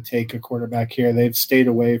were going to take a quarterback here. They've stayed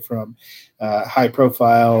away from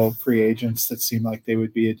high-profile free agents that seem like they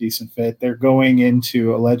would be a decent fit. They're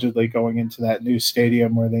allegedly going into that new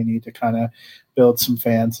stadium where they need to kind of build some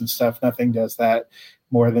fans and stuff. Nothing does that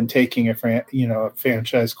more than taking a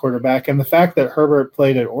franchise quarterback. And the fact that Herbert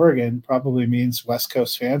played at Oregon probably means West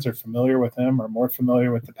Coast fans are familiar with him or more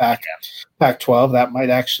familiar with the Pac-12. That might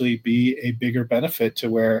actually be a bigger benefit to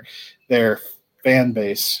where their fan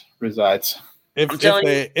base resides. If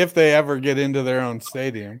they ever get into their own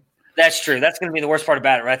stadium. That's true. That's going to be the worst part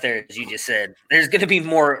about it right there, as you just said. There's going to be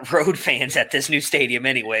more road fans at this new stadium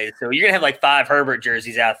anyway. So you're going to have like 5 Herbert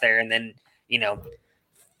jerseys out there and then,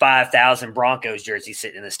 5,000 Broncos jerseys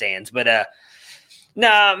sitting in the stands. But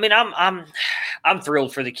I'm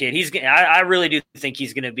thrilled for the kid. I really do think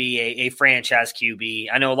he's going to be a franchise QB.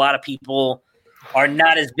 I know a lot of people are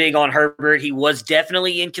not as big on Herbert. He was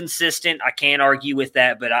definitely inconsistent. I can't argue with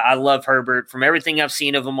that, but I love Herbert. From everything I've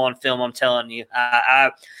seen of him on film, I'm telling you,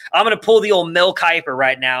 I'm going to pull the old Mel Kiper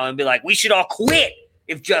right now and be like, we should all quit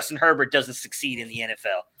if Justin Herbert doesn't succeed in the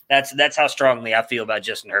NFL. That's how strongly I feel about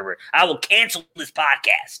Justin Herbert. I will cancel this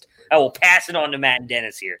podcast. I will pass it on to Matt and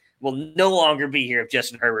Dennis here. We'll no longer be here if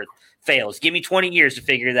Justin Herbert fails. Give me 20 years to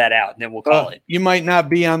figure that out, and then we'll call it. You might not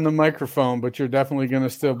be on the microphone, but you're definitely going to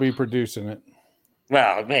still be producing it.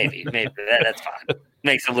 Well, maybe. That's fine.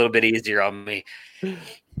 Makes it a little bit easier on me. All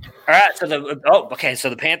right, so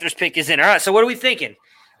the Panthers pick is in. All right, so what are we thinking?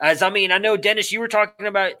 I know, Dennis, you were talking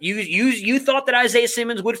about you thought that Isaiah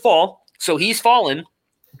Simmons would fall, so he's fallen.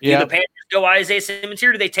 Do the Panthers go Isaiah Simmons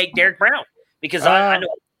here, or do they take Derek Brown? Because I know a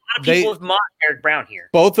lot of people have mocked Derek Brown here.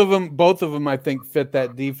 Both of them, I think, fit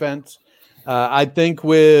that defense. I think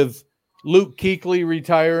with Luke Kuechly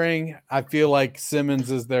retiring, I feel like Simmons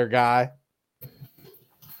is their guy.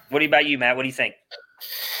 What about you, Matt? What do you think?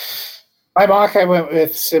 My mock, I went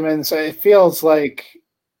with Simmons. It feels like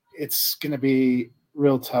it's going to be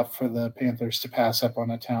real tough for the Panthers to pass up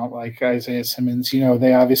on a talent like Isaiah Simmons.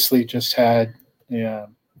 They obviously just had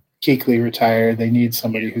Kuechly retired. They need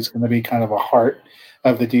somebody who's going to be kind of a heart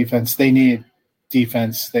of the defense. They need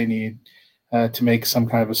defense. They need to make some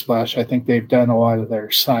kind of a splash. I think they've done a lot of their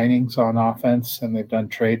signings on offense and they've done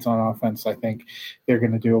trades on offense. I think they're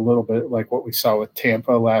going to do a little bit like what we saw with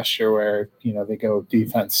Tampa last year where, they go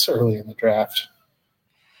defense early in the draft.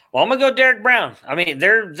 Well, I'm going to go Derek Brown. I mean,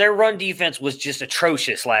 their run defense was just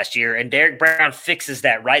atrocious last year, and Derek Brown fixes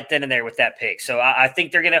that right then and there with that pick. So I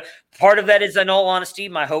think they're going to – part of that is, in all honesty,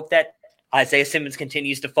 my hope that Isaiah Simmons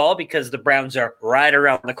continues to fall because the Browns are right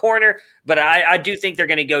around the corner. But I do think they're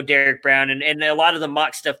going to go Derek Brown. And a lot of the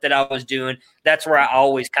mock stuff that I was doing, that's where I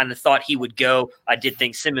always kind of thought he would go. I did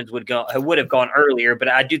think Simmons would have gone earlier, but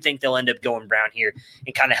I do think they'll end up going Brown here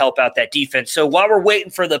and kind of help out that defense. So while we're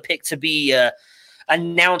waiting for the pick to be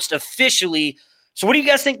announced officially, so what do you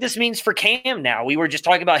guys think this means for Cam now? We were just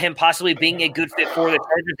talking about him possibly being a good fit for the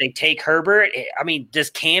Chargers. They take Herbert. I mean, does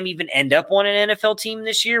Cam even end up on an NFL team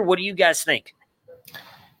this year? What do you guys think?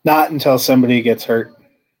 Not until somebody gets hurt.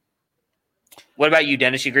 What about you,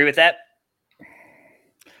 Dennis? You agree with that?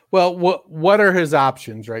 Well, what are his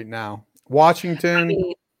options right now? Washington?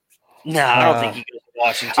 No, I don't think he goes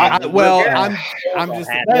to Washington. I'm just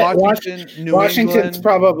Washington, New Washington's England.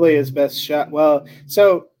 Probably his best shot. Well,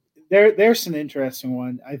 so there's an interesting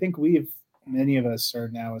one. I think many of us are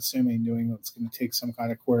now assuming New England's going to take some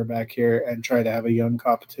kind of quarterback here and try to have a young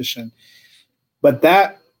competition. But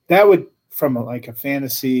that would, from a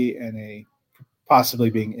fantasy and a possibly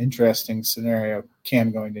being interesting scenario,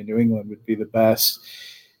 Cam going to New England would be the best.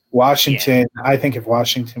 Washington, I think if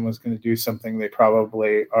Washington was going to do something, they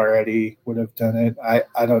probably already would have done it. I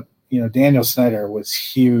don't, Daniel Snyder was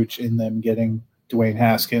huge in them getting Dwayne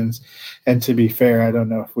Haskins. And to be fair, I don't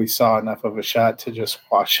know if we saw enough of a shot to just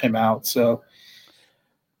wash him out. So,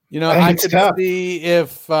 I could see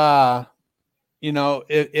if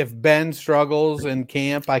Ben struggles in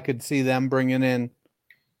camp, I could see them bringing in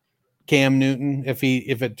Cam Newton if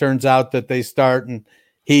it turns out that they start and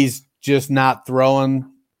he's just not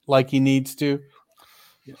throwing like he needs to.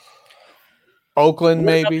 Oakland,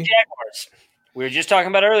 maybe. Jaguars? We were just talking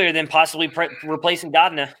about earlier, then possibly replacing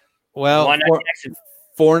Godna. Well, why not Jackson?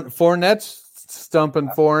 Fournette's stumping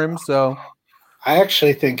for him, so I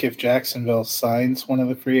actually think if Jacksonville signs one of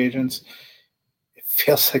the free agents, it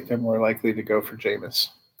feels like they're more likely to go for Jameis.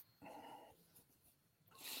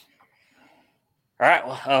 All right.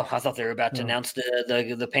 Well, I thought they were about to announce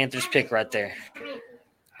the Panthers pick right there.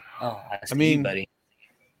 Oh, I mean, buddy.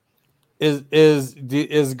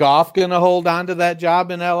 Is Goff going to hold on to that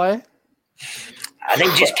job in LA? I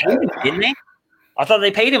think just paid him, didn't they? I thought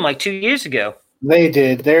they paid him like 2 years ago. They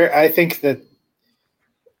did. I think that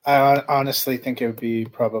I honestly think it would be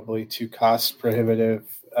probably too cost prohibitive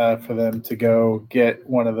for them to go get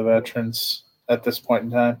one of the veterans at this point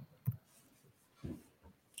in time.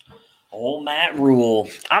 Old Matt Rule.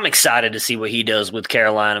 I'm excited to see what he does with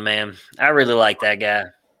Carolina, man. I really like that guy.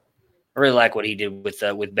 I really like what he did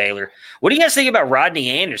with Baylor. What do you guys think about Rodney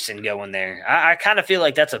Anderson going there? I kind of feel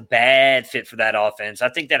like that's a bad fit for that offense. I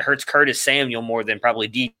think that hurts Curtis Samuel more than probably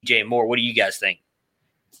DJ Moore. What do you guys think?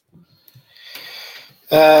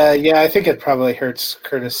 I think it probably hurts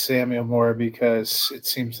Curtis Samuel more because it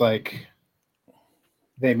seems like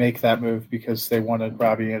they make that move because they wanted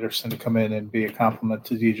Robbie Anderson to come in and be a compliment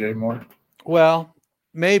to DJ Moore. Well,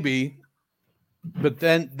 maybe, but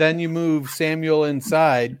then you move Samuel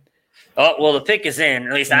inside. Oh, well, the pick is in.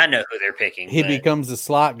 At least I know who they're picking. He becomes the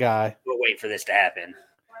slot guy. We'll wait for this to happen.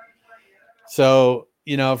 So,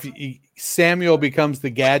 if Samuel becomes the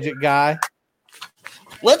gadget guy.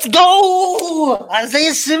 Let's go!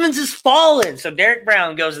 Isaiah Simmons is falling. So Derek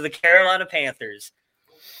Brown goes to the Carolina Panthers.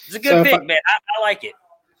 It's a good pick, man. I like it.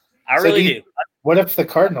 I really do. What if the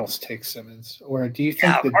Cardinals take Simmons? Or do you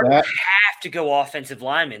think that have to go offensive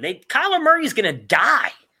lineman? Kyler Murray's going to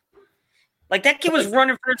die. Like, that kid was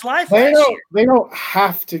running for his life last year. They don't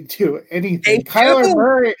have to do anything.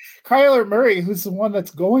 Kyler Murray, who's the one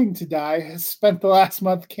that's going to die, has spent the last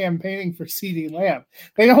month campaigning for CeeDee Lamb.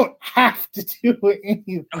 They don't have to do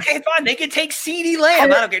anything. Okay, fine. They can take CeeDee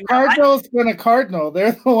Lamb. Cardinals been a Cardinal.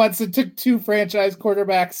 They're the ones that took 2 franchise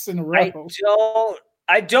quarterbacks in a row.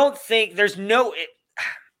 I don't think there's no –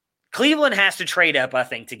 Cleveland has to trade up, I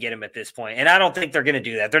think, to get him at this point. And I don't think they're going to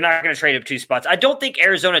do that. They're not going to trade up 2 spots. I don't think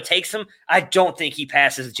Arizona takes him. I don't think he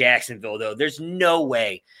passes Jacksonville, though. There's no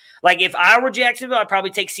way. Like, if I were Jacksonville, I'd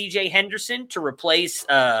probably take C.J. Henderson to replace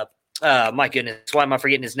my goodness, why am I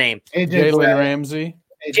forgetting his name? Jalen Ramsey.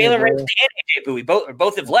 Jalen Ramsey and AJ Bowie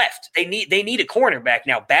both have left. They need a cornerback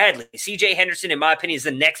now badly. C.J. Henderson, in my opinion, is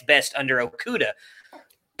the next best under Okudah.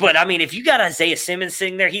 But, I mean, if you got Isaiah Simmons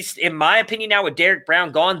sitting there, he's, in my opinion now, with Derek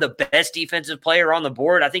Brown gone, the best defensive player on the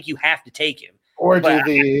board. I think you have to take him. Or do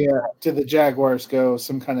the Jaguars go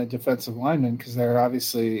some kind of defensive lineman? Because they're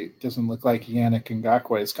obviously doesn't look like Yannick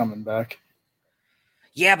Ngakoue is coming back.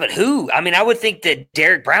 Yeah, but who? I mean, I would think that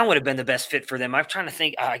Derek Brown would have been the best fit for them. I'm trying to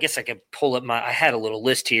think. I guess I could pull up I had a little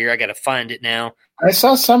list here. I got to find it now. I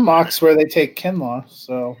saw some mocks where they take Kinlaw.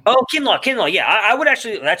 So. Oh, Kinlaw. Yeah, I would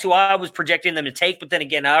actually. That's who I was projecting them to take. But then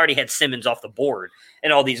again, I already had Simmons off the board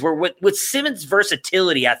and all these. Where with Simmons'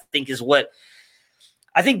 versatility, I think is what.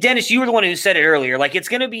 I think, Dennis, you were the one who said it earlier. Like, it's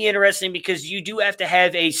going to be interesting because you do have to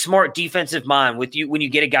have a smart defensive mind with you when you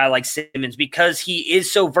get a guy like Simmons because he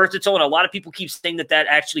is so versatile. And a lot of people keep saying that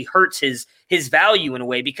actually hurts his value in a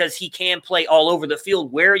way because he can play all over the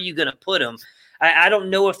field. Where are you going to put him? I don't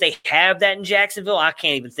know if they have that in Jacksonville. I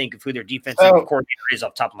can't even think of who their defensive coordinator is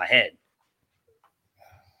off the top of my head.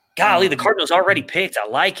 Golly, the Cardinals already picked. I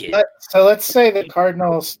like it. So let's say the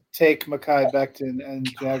Cardinals take Mekhi Becton and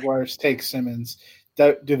Jaguars take Simmons.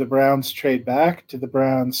 Do the Browns trade back? Do the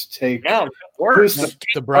Browns take? No, Wirfs.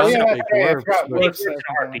 The Browns take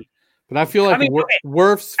Wirfs. But I feel like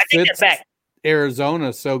Wirfs fits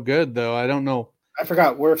Arizona so good, though. I don't know. I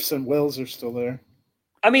forgot Wirfs and Wills are still there.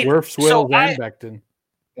 I mean, Wirfs, Wills, and Becton.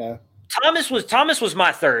 Yeah. Thomas was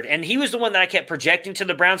my third, and he was the one that I kept projecting to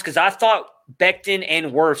the Browns because I thought Becton and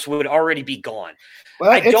Wirfs would already be gone. Well,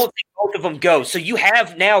 I don't think both of them go. So you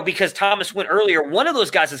have now, because Thomas went earlier, one of those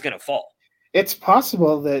guys is going to fall. It's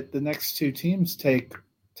possible that the next 2 teams take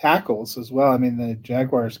tackles as well. I mean, the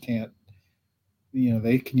Jaguars can't,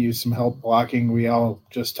 they can use some help blocking. We all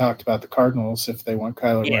just talked about the Cardinals. If they want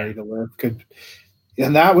Kyler Murray to live,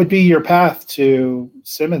 and that would be your path to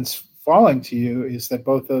Simmons falling to you, is that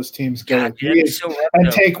both those teams go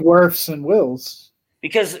and take Wirfs and Wills.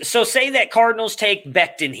 Because say that Cardinals take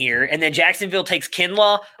Becton here, and then Jacksonville takes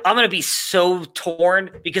Kinlaw. I'm going to be so torn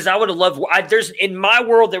because I would have loved. In my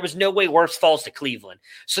world, there was no way Wirfs falls to Cleveland.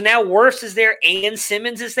 So now Wirfs is there and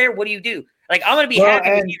Simmons is there. What do you do? Like, I'm going to be happy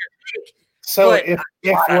with either pick. So if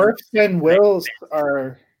Wirfs and Wills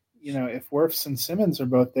are, if Wirfs and Simmons are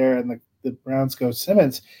both there, and the Browns go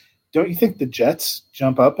Simmons, don't you think the Jets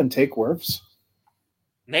jump up and take Wirfs?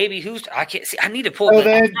 Maybe I can't see. I need to pull.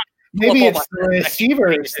 Maybe it's the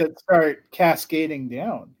receivers that start cascading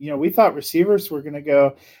down. We thought receivers were going to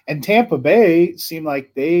go, and Tampa Bay seemed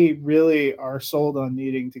like they really are sold on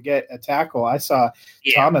needing to get a tackle. I saw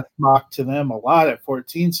Thomas mock to them a lot at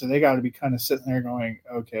 14, so they got to be kind of sitting there going,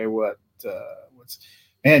 okay, what's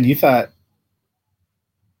man, you thought,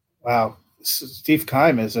 wow, Steve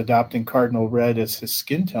Keim is adopting cardinal red as his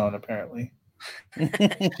skin tone, apparently.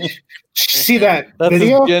 See that That's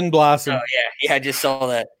video? His skin blossom. Oh, yeah, I just saw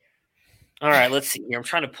that. All right, let's see here. I'm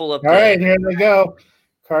trying to pull up. All right, here they go.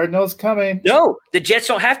 Cardinals coming. No, the Jets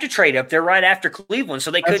don't have to trade up. They're right after Cleveland, so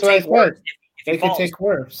they could take Wirfs. They could take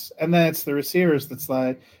Wirfs, and then it's the receivers that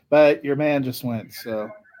slide. But your man just went, so.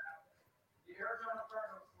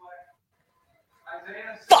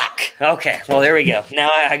 Fuck. Okay, well, there we go. Now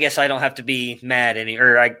I guess I don't have to be mad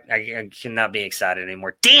I cannot be excited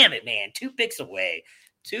anymore. Damn it, man. 2 picks away.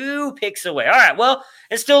 2 picks away. All right, well,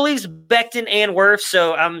 it still leaves Becton and Wirfs,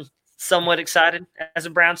 so I'm somewhat excited as a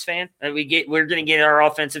Browns fan. We're going to get our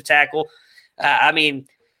offensive tackle.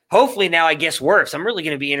 Hopefully now I guess Wirfs. I'm really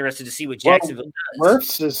going to be interested to see what Jacksonville does.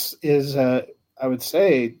 Wirfs is I would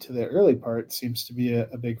say, to the early part, seems to be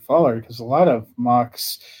a big faller, because a lot of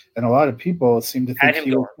mocks and a lot of people seem to think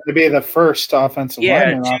he was going to be the first offensive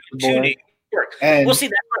lineman off the board. And we'll see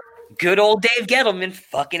that. Good old Dave Gettleman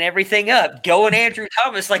fucking everything up. Going Andrew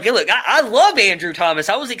Thomas. Like, look, I love Andrew Thomas.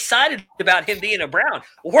 I was excited about him being a Brown.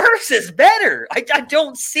 Wirfs is better. I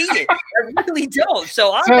don't see it. I really don't.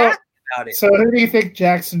 So I'm happy about it. So who do you think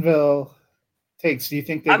Jacksonville takes? Do you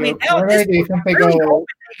think they go corner? Do you think they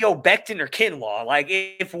go Becton or Kinlaw? Like,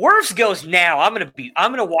 if Wirfs goes now, I'm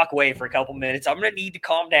gonna walk away for a couple minutes. I'm gonna need to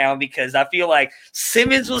calm down because I feel like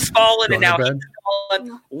Simmons was falling and now he's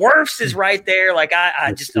falling. Wirfs is right there. Like,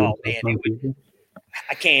 I just, oh man,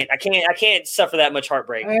 I can't suffer that much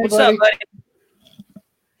heartbreak. Hey, what's up, buddy?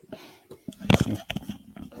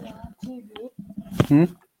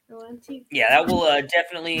 Yeah, that will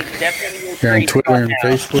definitely You're on Twitter and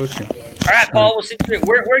Facebook. All right, Paul. We'll sit through.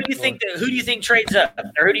 Where do you think who do you think trades up,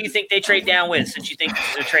 or who do you think they trade down with? Since you think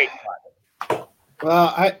this is a trade spot.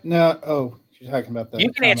 Well, you're talking about that.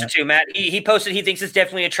 You can answer too, Matt. He posted he thinks it's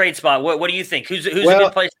definitely a trade spot. What do you think? Who's a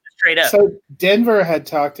good place to trade up? So Denver had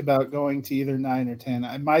talked about going to either 9 or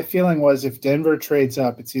 10. My feeling was if Denver trades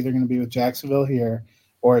up, it's either going to be with Jacksonville here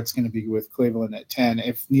or it's going to be with Cleveland at 10.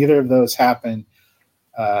 If neither of those happen,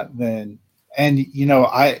 then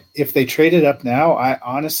if they traded up now, I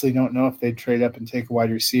honestly don't know if they'd trade up and take a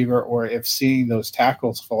wide receiver, or if seeing those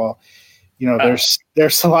tackles fall,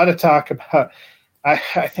 there's a lot of talk about. I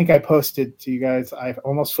think I posted to you guys. I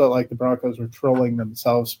almost felt like the Broncos were trolling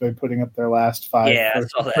themselves by putting up their last 5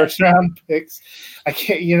 first round picks. I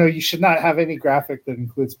can't. You should not have any graphic that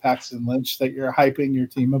includes Paxton Lynch that you're hyping your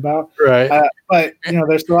team about. Right. But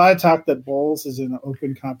there's a lot of talk that Bowles is in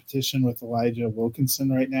open competition with Elijah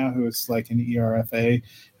Wilkinson right now, who is like an ERFA,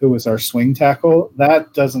 who was our swing tackle.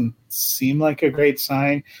 That doesn't seem like a great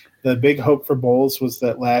sign. The big hope for Bowles was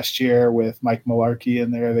that last year with Mike Mularkey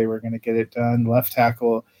in there, they were going to get it done. Left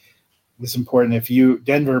tackle was important. If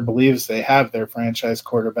Denver believes they have their franchise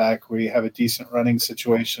quarterback, we have a decent running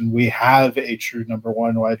situation. We have a true number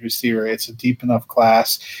 1 wide receiver. It's a deep enough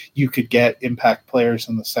class. You could get impact players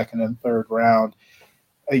in the 2nd and 3rd round.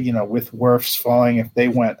 With Wirfs falling, if they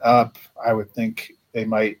went up, I would think they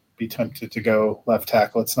might be tempted to go left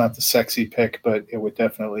tackle. It's not the sexy pick, but it would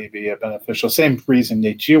definitely be a beneficial. Same reason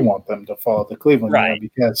that you want them to fall to Cleveland, right?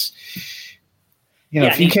 Because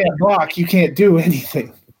if you can't block, you can't do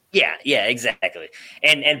anything. Yeah, exactly.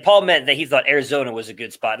 And Paul meant that he thought Arizona was a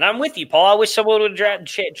good spot, and I'm with you, Paul. I wish someone would have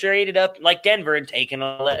traded up like Denver and taken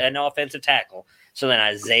an offensive tackle, so then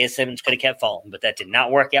Isaiah Simmons could have kept falling, but that did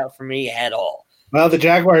not work out for me at all. Well, the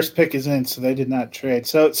Jaguars pick is in, so they did not trade.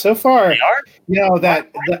 So far, they are?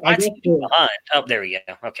 I guess behind. Oh, there we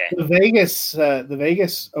go. Okay. The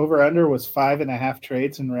Vegas over under was 5.5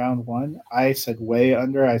 trades in round 1. I said way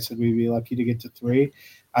under. I said we'd be lucky to get to 3.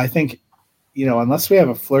 I think unless we have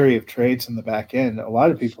a flurry of trades in the back end, a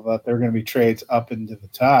lot of people thought there were going to be trades up into the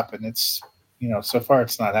top, and it's, so far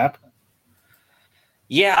it's not happening.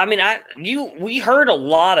 Yeah, I mean, we heard a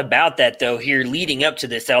lot about that though here leading up to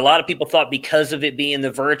this. That a lot of people thought because of it being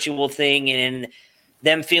the virtual thing and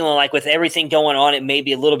them feeling like with everything going on, it may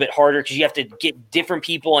be a little bit harder because you have to get different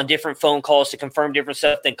people on different phone calls to confirm different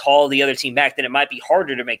stuff, then call the other team back. Then it might be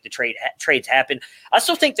harder to make the trades happen. I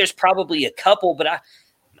still think there's probably a couple, but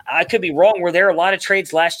I could be wrong. Were there a lot of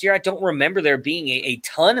trades last year? I don't remember there being a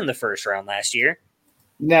ton in the first round last year.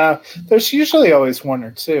 No, there's usually always one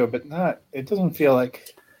or two, but not. It doesn't feel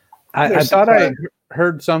like. I thought I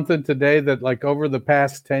heard something today that like over the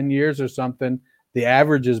past 10 years or something, the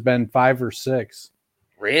average has been 5 or 6.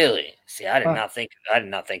 Really? See, I did not think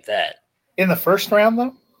that. In the first round,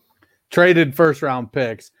 though? Traded first round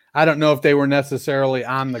picks. I don't know if they were necessarily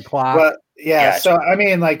on the clock. But yeah, Gotcha. So I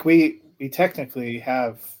mean, like we technically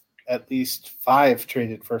have at least 5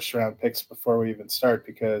 traded first round picks before we even start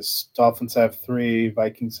because Dolphins have 3,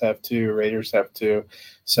 Vikings have 2, Raiders have 2.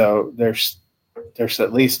 So there's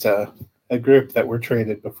at least a group that were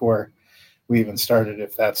traded before we even started,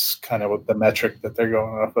 if that's kind of what the metric that they're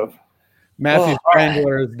going off of. Matthew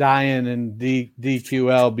Spangler is dying in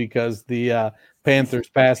DQL because the Panthers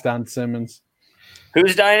passed on Simmons.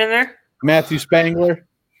 Who's dying in there? Matthew Spangler.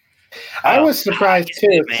 I was surprised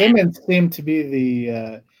too. Man. Simmons seemed to be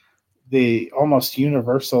the almost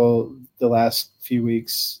universal the last few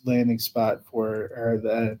weeks landing spot or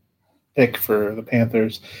the pick for the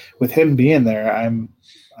Panthers. With him being there, I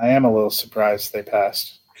am a little surprised they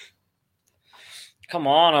passed. Come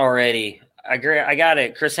on already. I got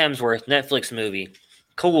it. Chris Hemsworth, Netflix movie.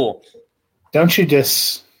 Cool. Don't you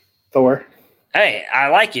diss Thor? Hey, I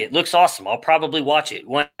like it. Looks awesome. I'll probably watch it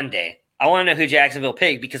one day. I want to know who Jacksonville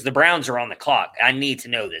picked because the Browns are on the clock. I need to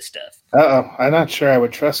know this stuff. I'm not sure I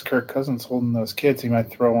would trust Kirk Cousins holding those kids. He might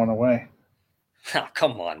throw one away. Oh,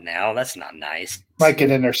 come on now. That's not nice. Might get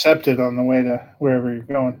intercepted on the way to wherever you're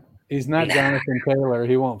going. He's not Jonathan Taylor.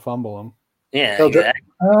 He won't fumble him. Yeah, exactly.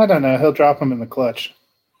 I don't know. He'll drop him in the clutch.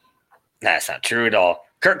 That's not true at all.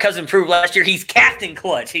 Kirk Cousins proved last year he's captain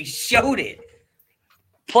clutch. He showed it.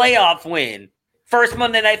 Playoff win. First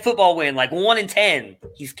Monday Night Football win, like 1-10.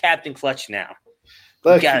 He's captain clutch now.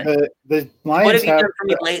 Look, the Lions what have you done for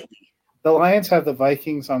me lately? The Lions have the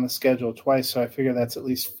Vikings on the schedule twice, so I figure that's at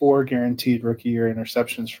least 4 guaranteed rookie year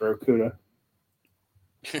interceptions for Okudah.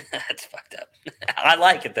 That's fucked up. I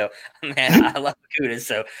like it though, man. I love Okudah.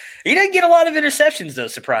 So he didn't get a lot of interceptions though.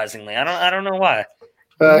 Surprisingly, I don't know why.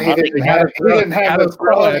 He didn't have those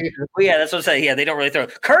qualities. Well, yeah, that's what I'm saying. Yeah, they don't really throw.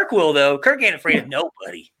 Kirk will though. Kirk ain't afraid of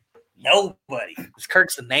nobody. Nobody. Because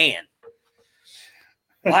Kirk's the man.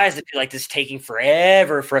 Why does it feel like this is taking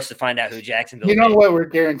forever for us to find out who Jacksonville is? You know what we're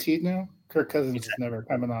guaranteed now? Kirk Cousins is never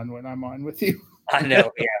coming on when I'm on with you. I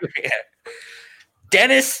know. Yeah.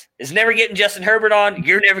 Dennis is never getting Justin Herbert on.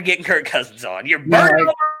 You're never getting Kirk Cousins on. You're burning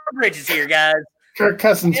over bridges here, guys. Kirk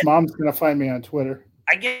Cousins' mom's going to find me on Twitter.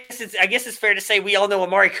 I guess it's fair to say we all know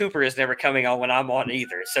Amari Cooper is never coming on when I'm on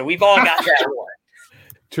either. So we've all got that one.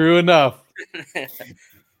 True enough.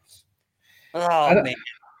 Oh, man.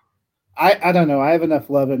 I don't know. I have enough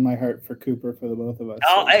love in my heart for Cooper for the both of us.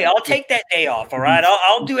 I'll take that day off, all right?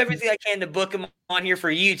 I'll do everything I can to book him on here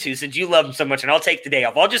for you two since you love him so much, and I'll take the day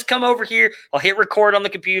off. I'll just come over here. I'll hit record on the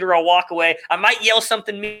computer. I'll walk away. I might yell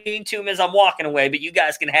something mean to him as I'm walking away, but you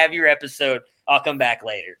guys can have your episode. I'll come back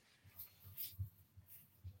later.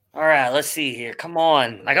 All right, let's see here. Come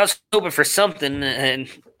on. Like I was hoping for something and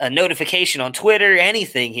a notification on Twitter,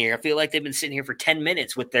 anything here. I feel like they've been sitting here for 10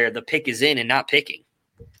 minutes with the pick is in and not picking.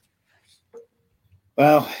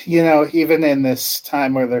 Well, even in this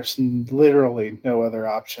time where there's literally no other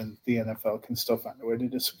option, the NFL can still find a way to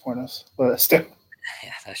disappoint us. Let us do.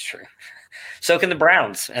 Yeah, that's true. So can the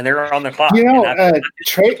Browns, and they're on the clock.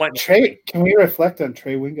 Trey, can we reflect on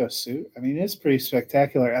Trey Wingo's suit? I mean, it's pretty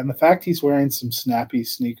spectacular. And the fact he's wearing some snappy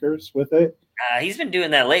sneakers with it. He's been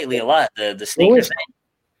doing that lately a lot, the sneakers thing.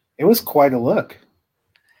 It was quite a look.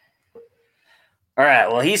 All right,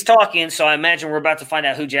 well, he's talking, so I imagine we're about to find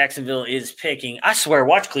out who Jacksonville is picking. I swear,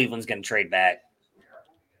 watch Cleveland's going to trade back.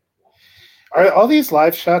 Are all these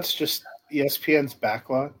live shots just ESPN's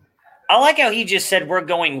backlog? I like how he just said we're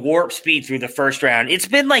going warp speed through the first round. It's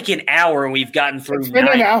been like an hour and we've gotten through. It's been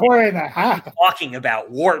an hour and a half talking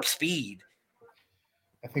about warp speed.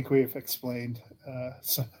 I think we have explained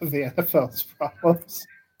some of the NFL's problems.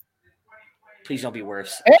 Please don't be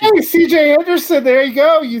worse. Hey, CJ Anderson, there you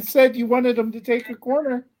go. You said you wanted him to take a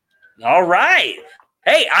corner. All right.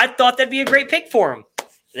 Hey, I thought that'd be a great pick for him.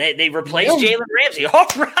 They replaced Jalen Ramsey. All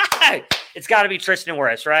right. It's got to be Tristan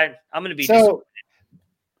Wirfs, right? I'm going to be disappointed.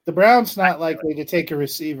 the Browns not likely to take a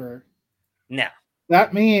receiver. No.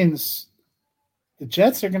 That means the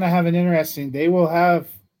Jets are going to have an interesting. They will have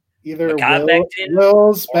either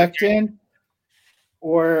Wills, Becton,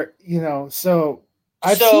 or So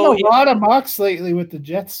I've seen a lot of mocks lately with the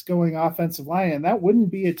Jets going offensive line, and that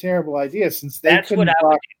wouldn't be a terrible idea since they couldn't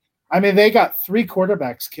block. I mean, they got 3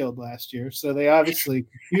 quarterbacks killed last year, so they obviously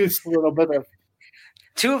used a little bit of.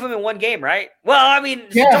 2 of them in one game, right? Well, I mean,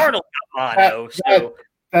 Darnold got mono, so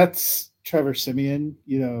that's Trevor Siemian.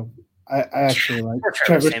 I actually like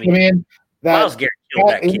Trevor Siemian. That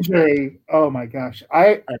injury. Oh my gosh,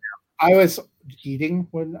 I was eating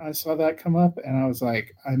when I saw that come up, and I was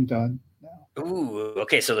like, I'm done now. Ooh,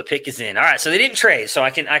 okay, so the pick is in. All right, so they didn't trade, so I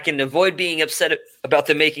can avoid being upset about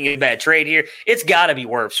them making a bad trade here. It's got to be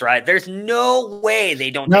Wirfs, right? There's no way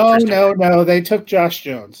they don't. No. They took Josh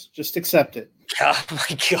Jones. Just accept it. Oh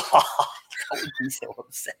my god, I would be so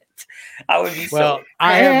upset. I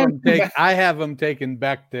would be I have them taking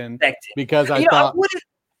Becton because I thought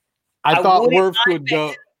Wirfs would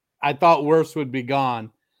go. I thought Wirfs would be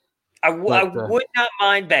gone. I would not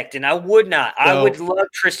mind Becton. I would not. I would love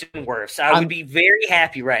Tristan Wirfs. I would be very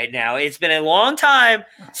happy right now. It's been a long time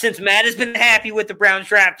since Matt has been happy with the Browns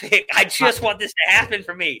draft pick. I just want this to happen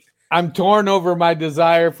for me. I'm torn over my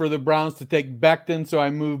desire for the Browns to take Becton, so I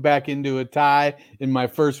move back into a tie in my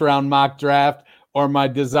first-round mock draft, or my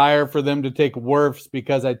desire for them to take Wirfs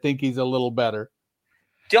because I think he's a little better.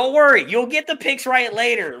 Don't worry. You'll get the picks right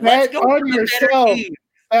later. Let's go on yourself.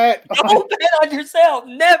 Don't bet on yourself.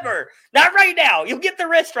 Never. Not right now. You'll get the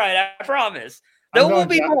rest right. I promise. There will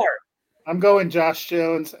be more. I'm going Josh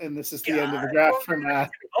Jones, and this is the end of the draft for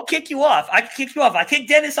Matt. I'll kick you off. I kicked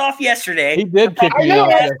Dennis off yesterday. He did kick me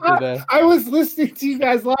off yesterday. I was listening to you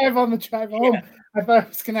guys live on the drive home. Yeah. I thought I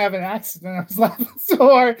was going to have an accident. I was laughing so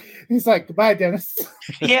hard. He's like, goodbye, Dennis.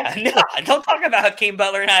 Yeah, no, don't talk about Hakeem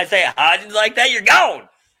Butler and Isaiah Hodgins like that. You're gone.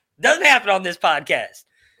 Doesn't happen on this podcast.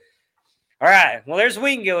 All right. Well, there's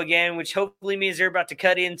Wingo again, which hopefully means they're about to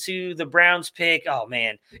cut into the Browns pick. Oh,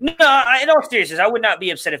 man. No, in all seriousness, I would not be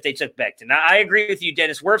upset if they took Becton. I agree with you,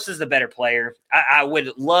 Dennis. Wirfs is the better player. I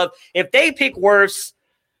would love – if they pick Wirfs,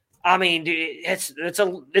 I mean, it's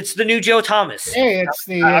the new Joe Thomas. Hey, it's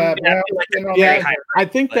the I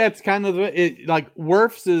think that's kind of like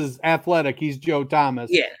Wirfs is athletic. He's Joe Thomas.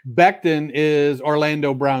 Yeah. Becton is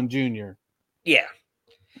Orlando Brown Jr. Yeah.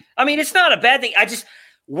 I mean, it's not a bad thing.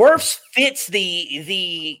 Wirfs fits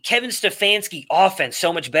the Kevin Stefanski offense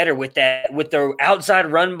so much better with the outside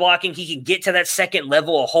run blocking. He can get to that second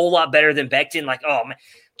level a whole lot better than Becton. Like, oh man,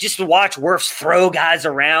 just to watch Wirfs throw guys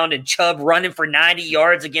around and Chubb running for 90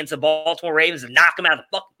 yards against the Baltimore Ravens and knock them out of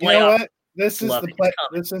the fucking playoffs. You know what? This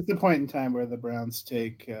is the point in time where the Browns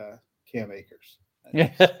take Cam Akers. Yeah.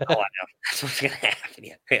 Oh, I know. That's what's going to happen.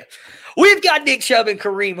 Yeah. We've got Nick Chubb and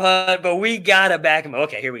Kareem Hunt, but we got to back him.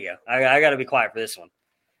 Okay, here we go. I got to be quiet for this one.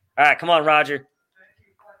 All right, come on, Roger.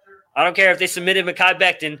 I don't care if they submitted Mekhi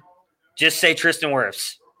Becton. Just say Tristan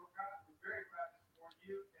Wirfs.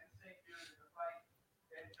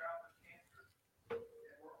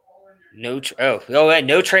 No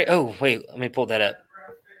trade. Oh, wait, let me pull that up.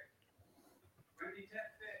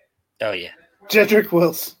 Oh, yeah. Jedrick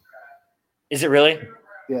Wills. Is it really?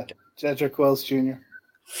 Yeah, Jedrick Wills Jr.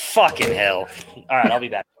 Fucking hell. All right, I'll be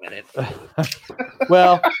back in a minute.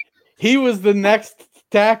 Well, he was the next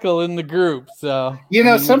tackle in the group, so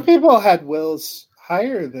some people had Wills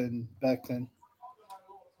higher than Becton.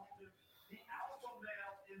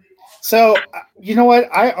 So you know what?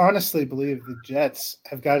 I honestly believe the Jets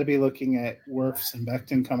have got to be looking at Wirfs and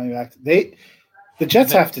Becton coming back. The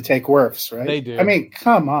Jets have to take Wirfs, right? They do. I mean,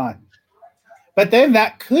 come on. But then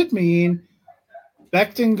that could mean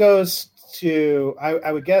Becton goes to.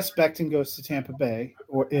 I would guess Becton goes to Tampa Bay,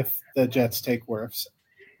 or if the Jets take Wirfs,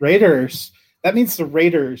 Raiders. That means the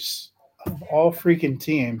Raiders of all freaking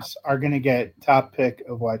teams are going to get top pick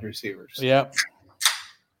of wide receivers. Yep.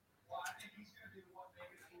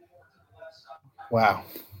 Wow.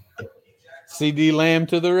 CD Lamb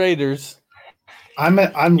to the Raiders. I'm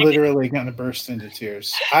literally going to burst into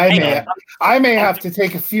tears. I may have to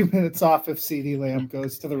take a few minutes off if CD Lamb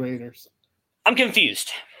goes to the Raiders. I'm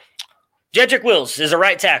confused. Jedrick Wills is a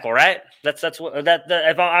right tackle, right? That's what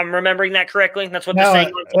if I'm remembering that correctly, that's what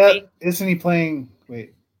they're saying. Isn't he playing?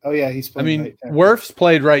 Wait. Oh yeah, he's playing. right tackle. Wirfs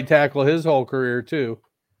played right tackle his whole career too.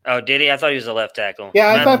 Oh, did he? I thought he was a left tackle.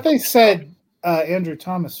 Yeah, I thought they said Andrew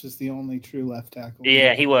Thomas was the only true left tackle.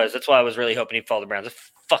 Yeah, he was. That's why I was really hoping he'd follow the Browns.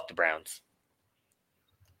 Fuck the Browns.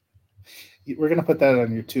 We're going to put that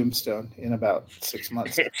on your tombstone in about 6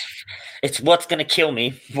 months. It's what's going to kill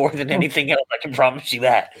me more than anything else. I can promise you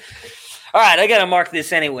that. All right, I got to mark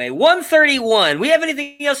this anyway. 131. We have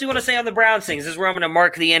anything else you want to say on the Browns things? This is where I'm going to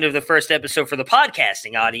mark the end of the first episode for the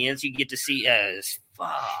podcasting audience. You get to see us.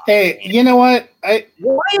 Hey, you know what?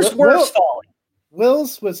 Why is Wirfs falling?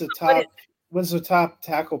 Wills was a top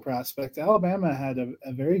tackle prospect. Alabama had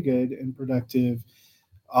a very good and productive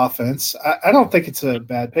offense. I don't think it's a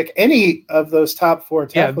bad pick. Any of those top 4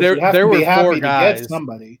 tackles, you have to be happy to get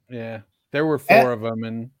somebody. Yeah. There were 4 of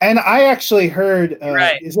them, and I actually heard.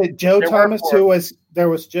 Is it Joe Thomas who was there?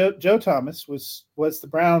 Was Joe Thomas was the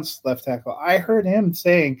Browns left tackle? I heard him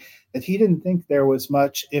saying that he didn't think there was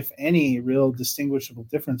much, if any, real distinguishable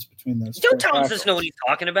difference between those. Joe Thomas doesn't know what he's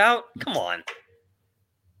talking about. Come on,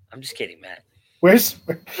 I'm just kidding, Matt.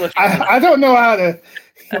 I don't know how to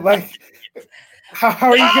like.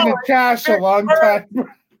 How are you going to cash a long time?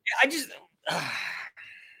 I just.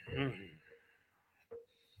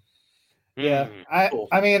 Yeah, cool.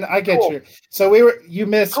 I mean, I get you. So we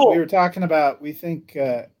were talking about, we think,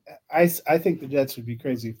 I think the Jets would be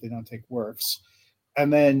crazy if they don't take Wirfs.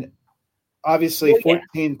 And then obviously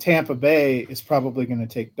 14 Tampa Bay is probably going to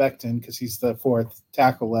take Becton because he's the 4th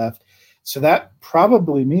tackle left. So that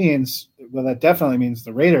probably means, that definitely means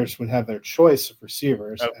the Raiders would have their choice of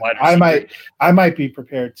receivers. I might be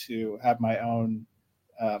prepared to have my own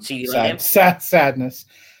sadness.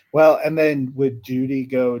 Well, and then would Judy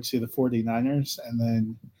go to the 49ers? And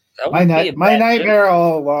then my nightmare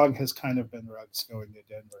all along has kind of been Ruggs going to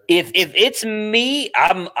Denver. If it's me,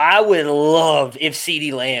 I would love if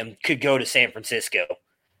CeeDee Lamb could go to San Francisco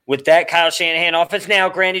with that Kyle Shanahan offense. Now,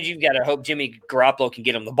 granted, you've got to hope Jimmy Garoppolo can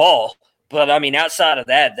get him the ball. But, I mean, outside of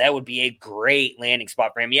that, that would be a great landing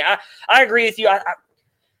spot for him. Yeah, I agree with you.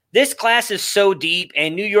 This class is so deep,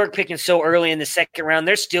 and New York picking so early in the second round,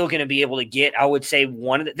 they're still going to be able to get, I would say,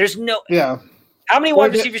 one of the – there's no – yeah. How many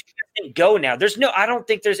wide receivers do you think go now? I don't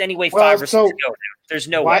think there's any way 5 receivers go now. There's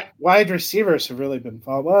no way. Wide receivers have really been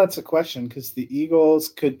followed. Well, that's a question because the Eagles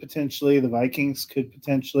could potentially, the Vikings could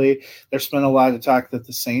potentially. There's been a lot of talk that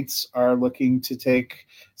the Saints are looking to take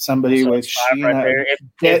somebody, which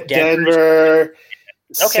Denver,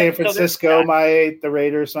 San Francisco might, the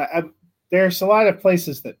Raiders might. There's a lot of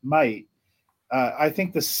places that might. I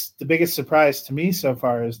think the biggest surprise to me so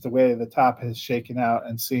far is the way the top has shaken out,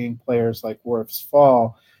 and seeing players like Wirfs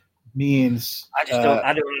fall means I don't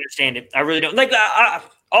understand it. I really don't. Like,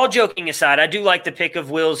 all joking aside, I do like the pick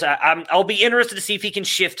of Wills. I'll be interested to see if he can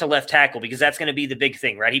shift to left tackle, because that's going to be the big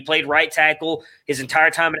thing, right? He played right tackle his entire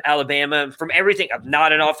time at Alabama. From everything, I'm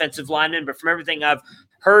not an offensive lineman, but from everything I've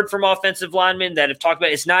heard from offensive linemen that have talked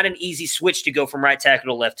about, it's not an easy switch to go from right tackle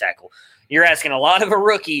to left tackle. You're asking a lot of a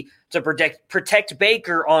rookie to protect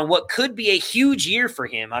Baker on what could be a huge year for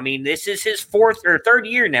him. I mean, this is his 4th or 3rd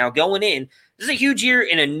year now going in. This is a huge year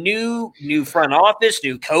in a new front office,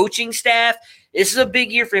 new coaching staff. This is a big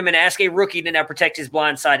year for him, and ask a rookie to now protect his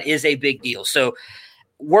blind side is a big deal. So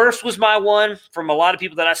Wirfs was my one. From a lot of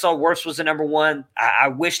people that I saw, Wirfs was the number one. I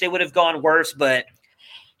wish they would have gone Wirfs, but,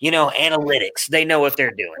 analytics, they know what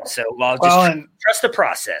they're doing. So I'll just trust the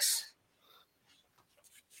process.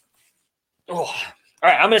 Oh, all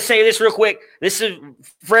right, I'm going to say this real quick. This is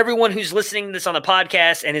for everyone who's listening to this on the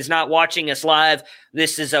podcast and is not watching us live.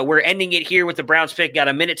 This is we're ending it here with the Browns pick. Got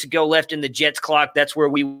a minute to go left in the Jets clock. That's where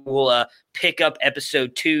we will pick up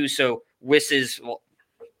episode 2. So this is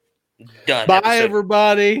done. Bye,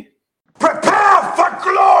 everybody. Prepare for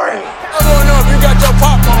glory. I don't know if you got your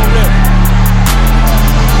popcorn ready.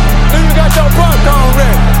 If you got your popcorn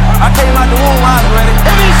ready. I came out the womb, I was ready.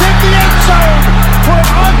 And he's hit the end zone for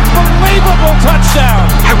an unbelievable touchdown.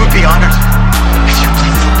 I would be honored if you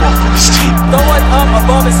played football for this team. Throw it up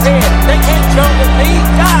above his head. They can't jump with me.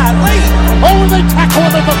 Golly. Oh, they tackle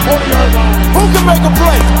him at the 40-yard line. Who can make a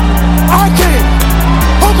play? I can.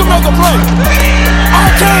 Who can make a play?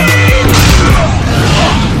 I can.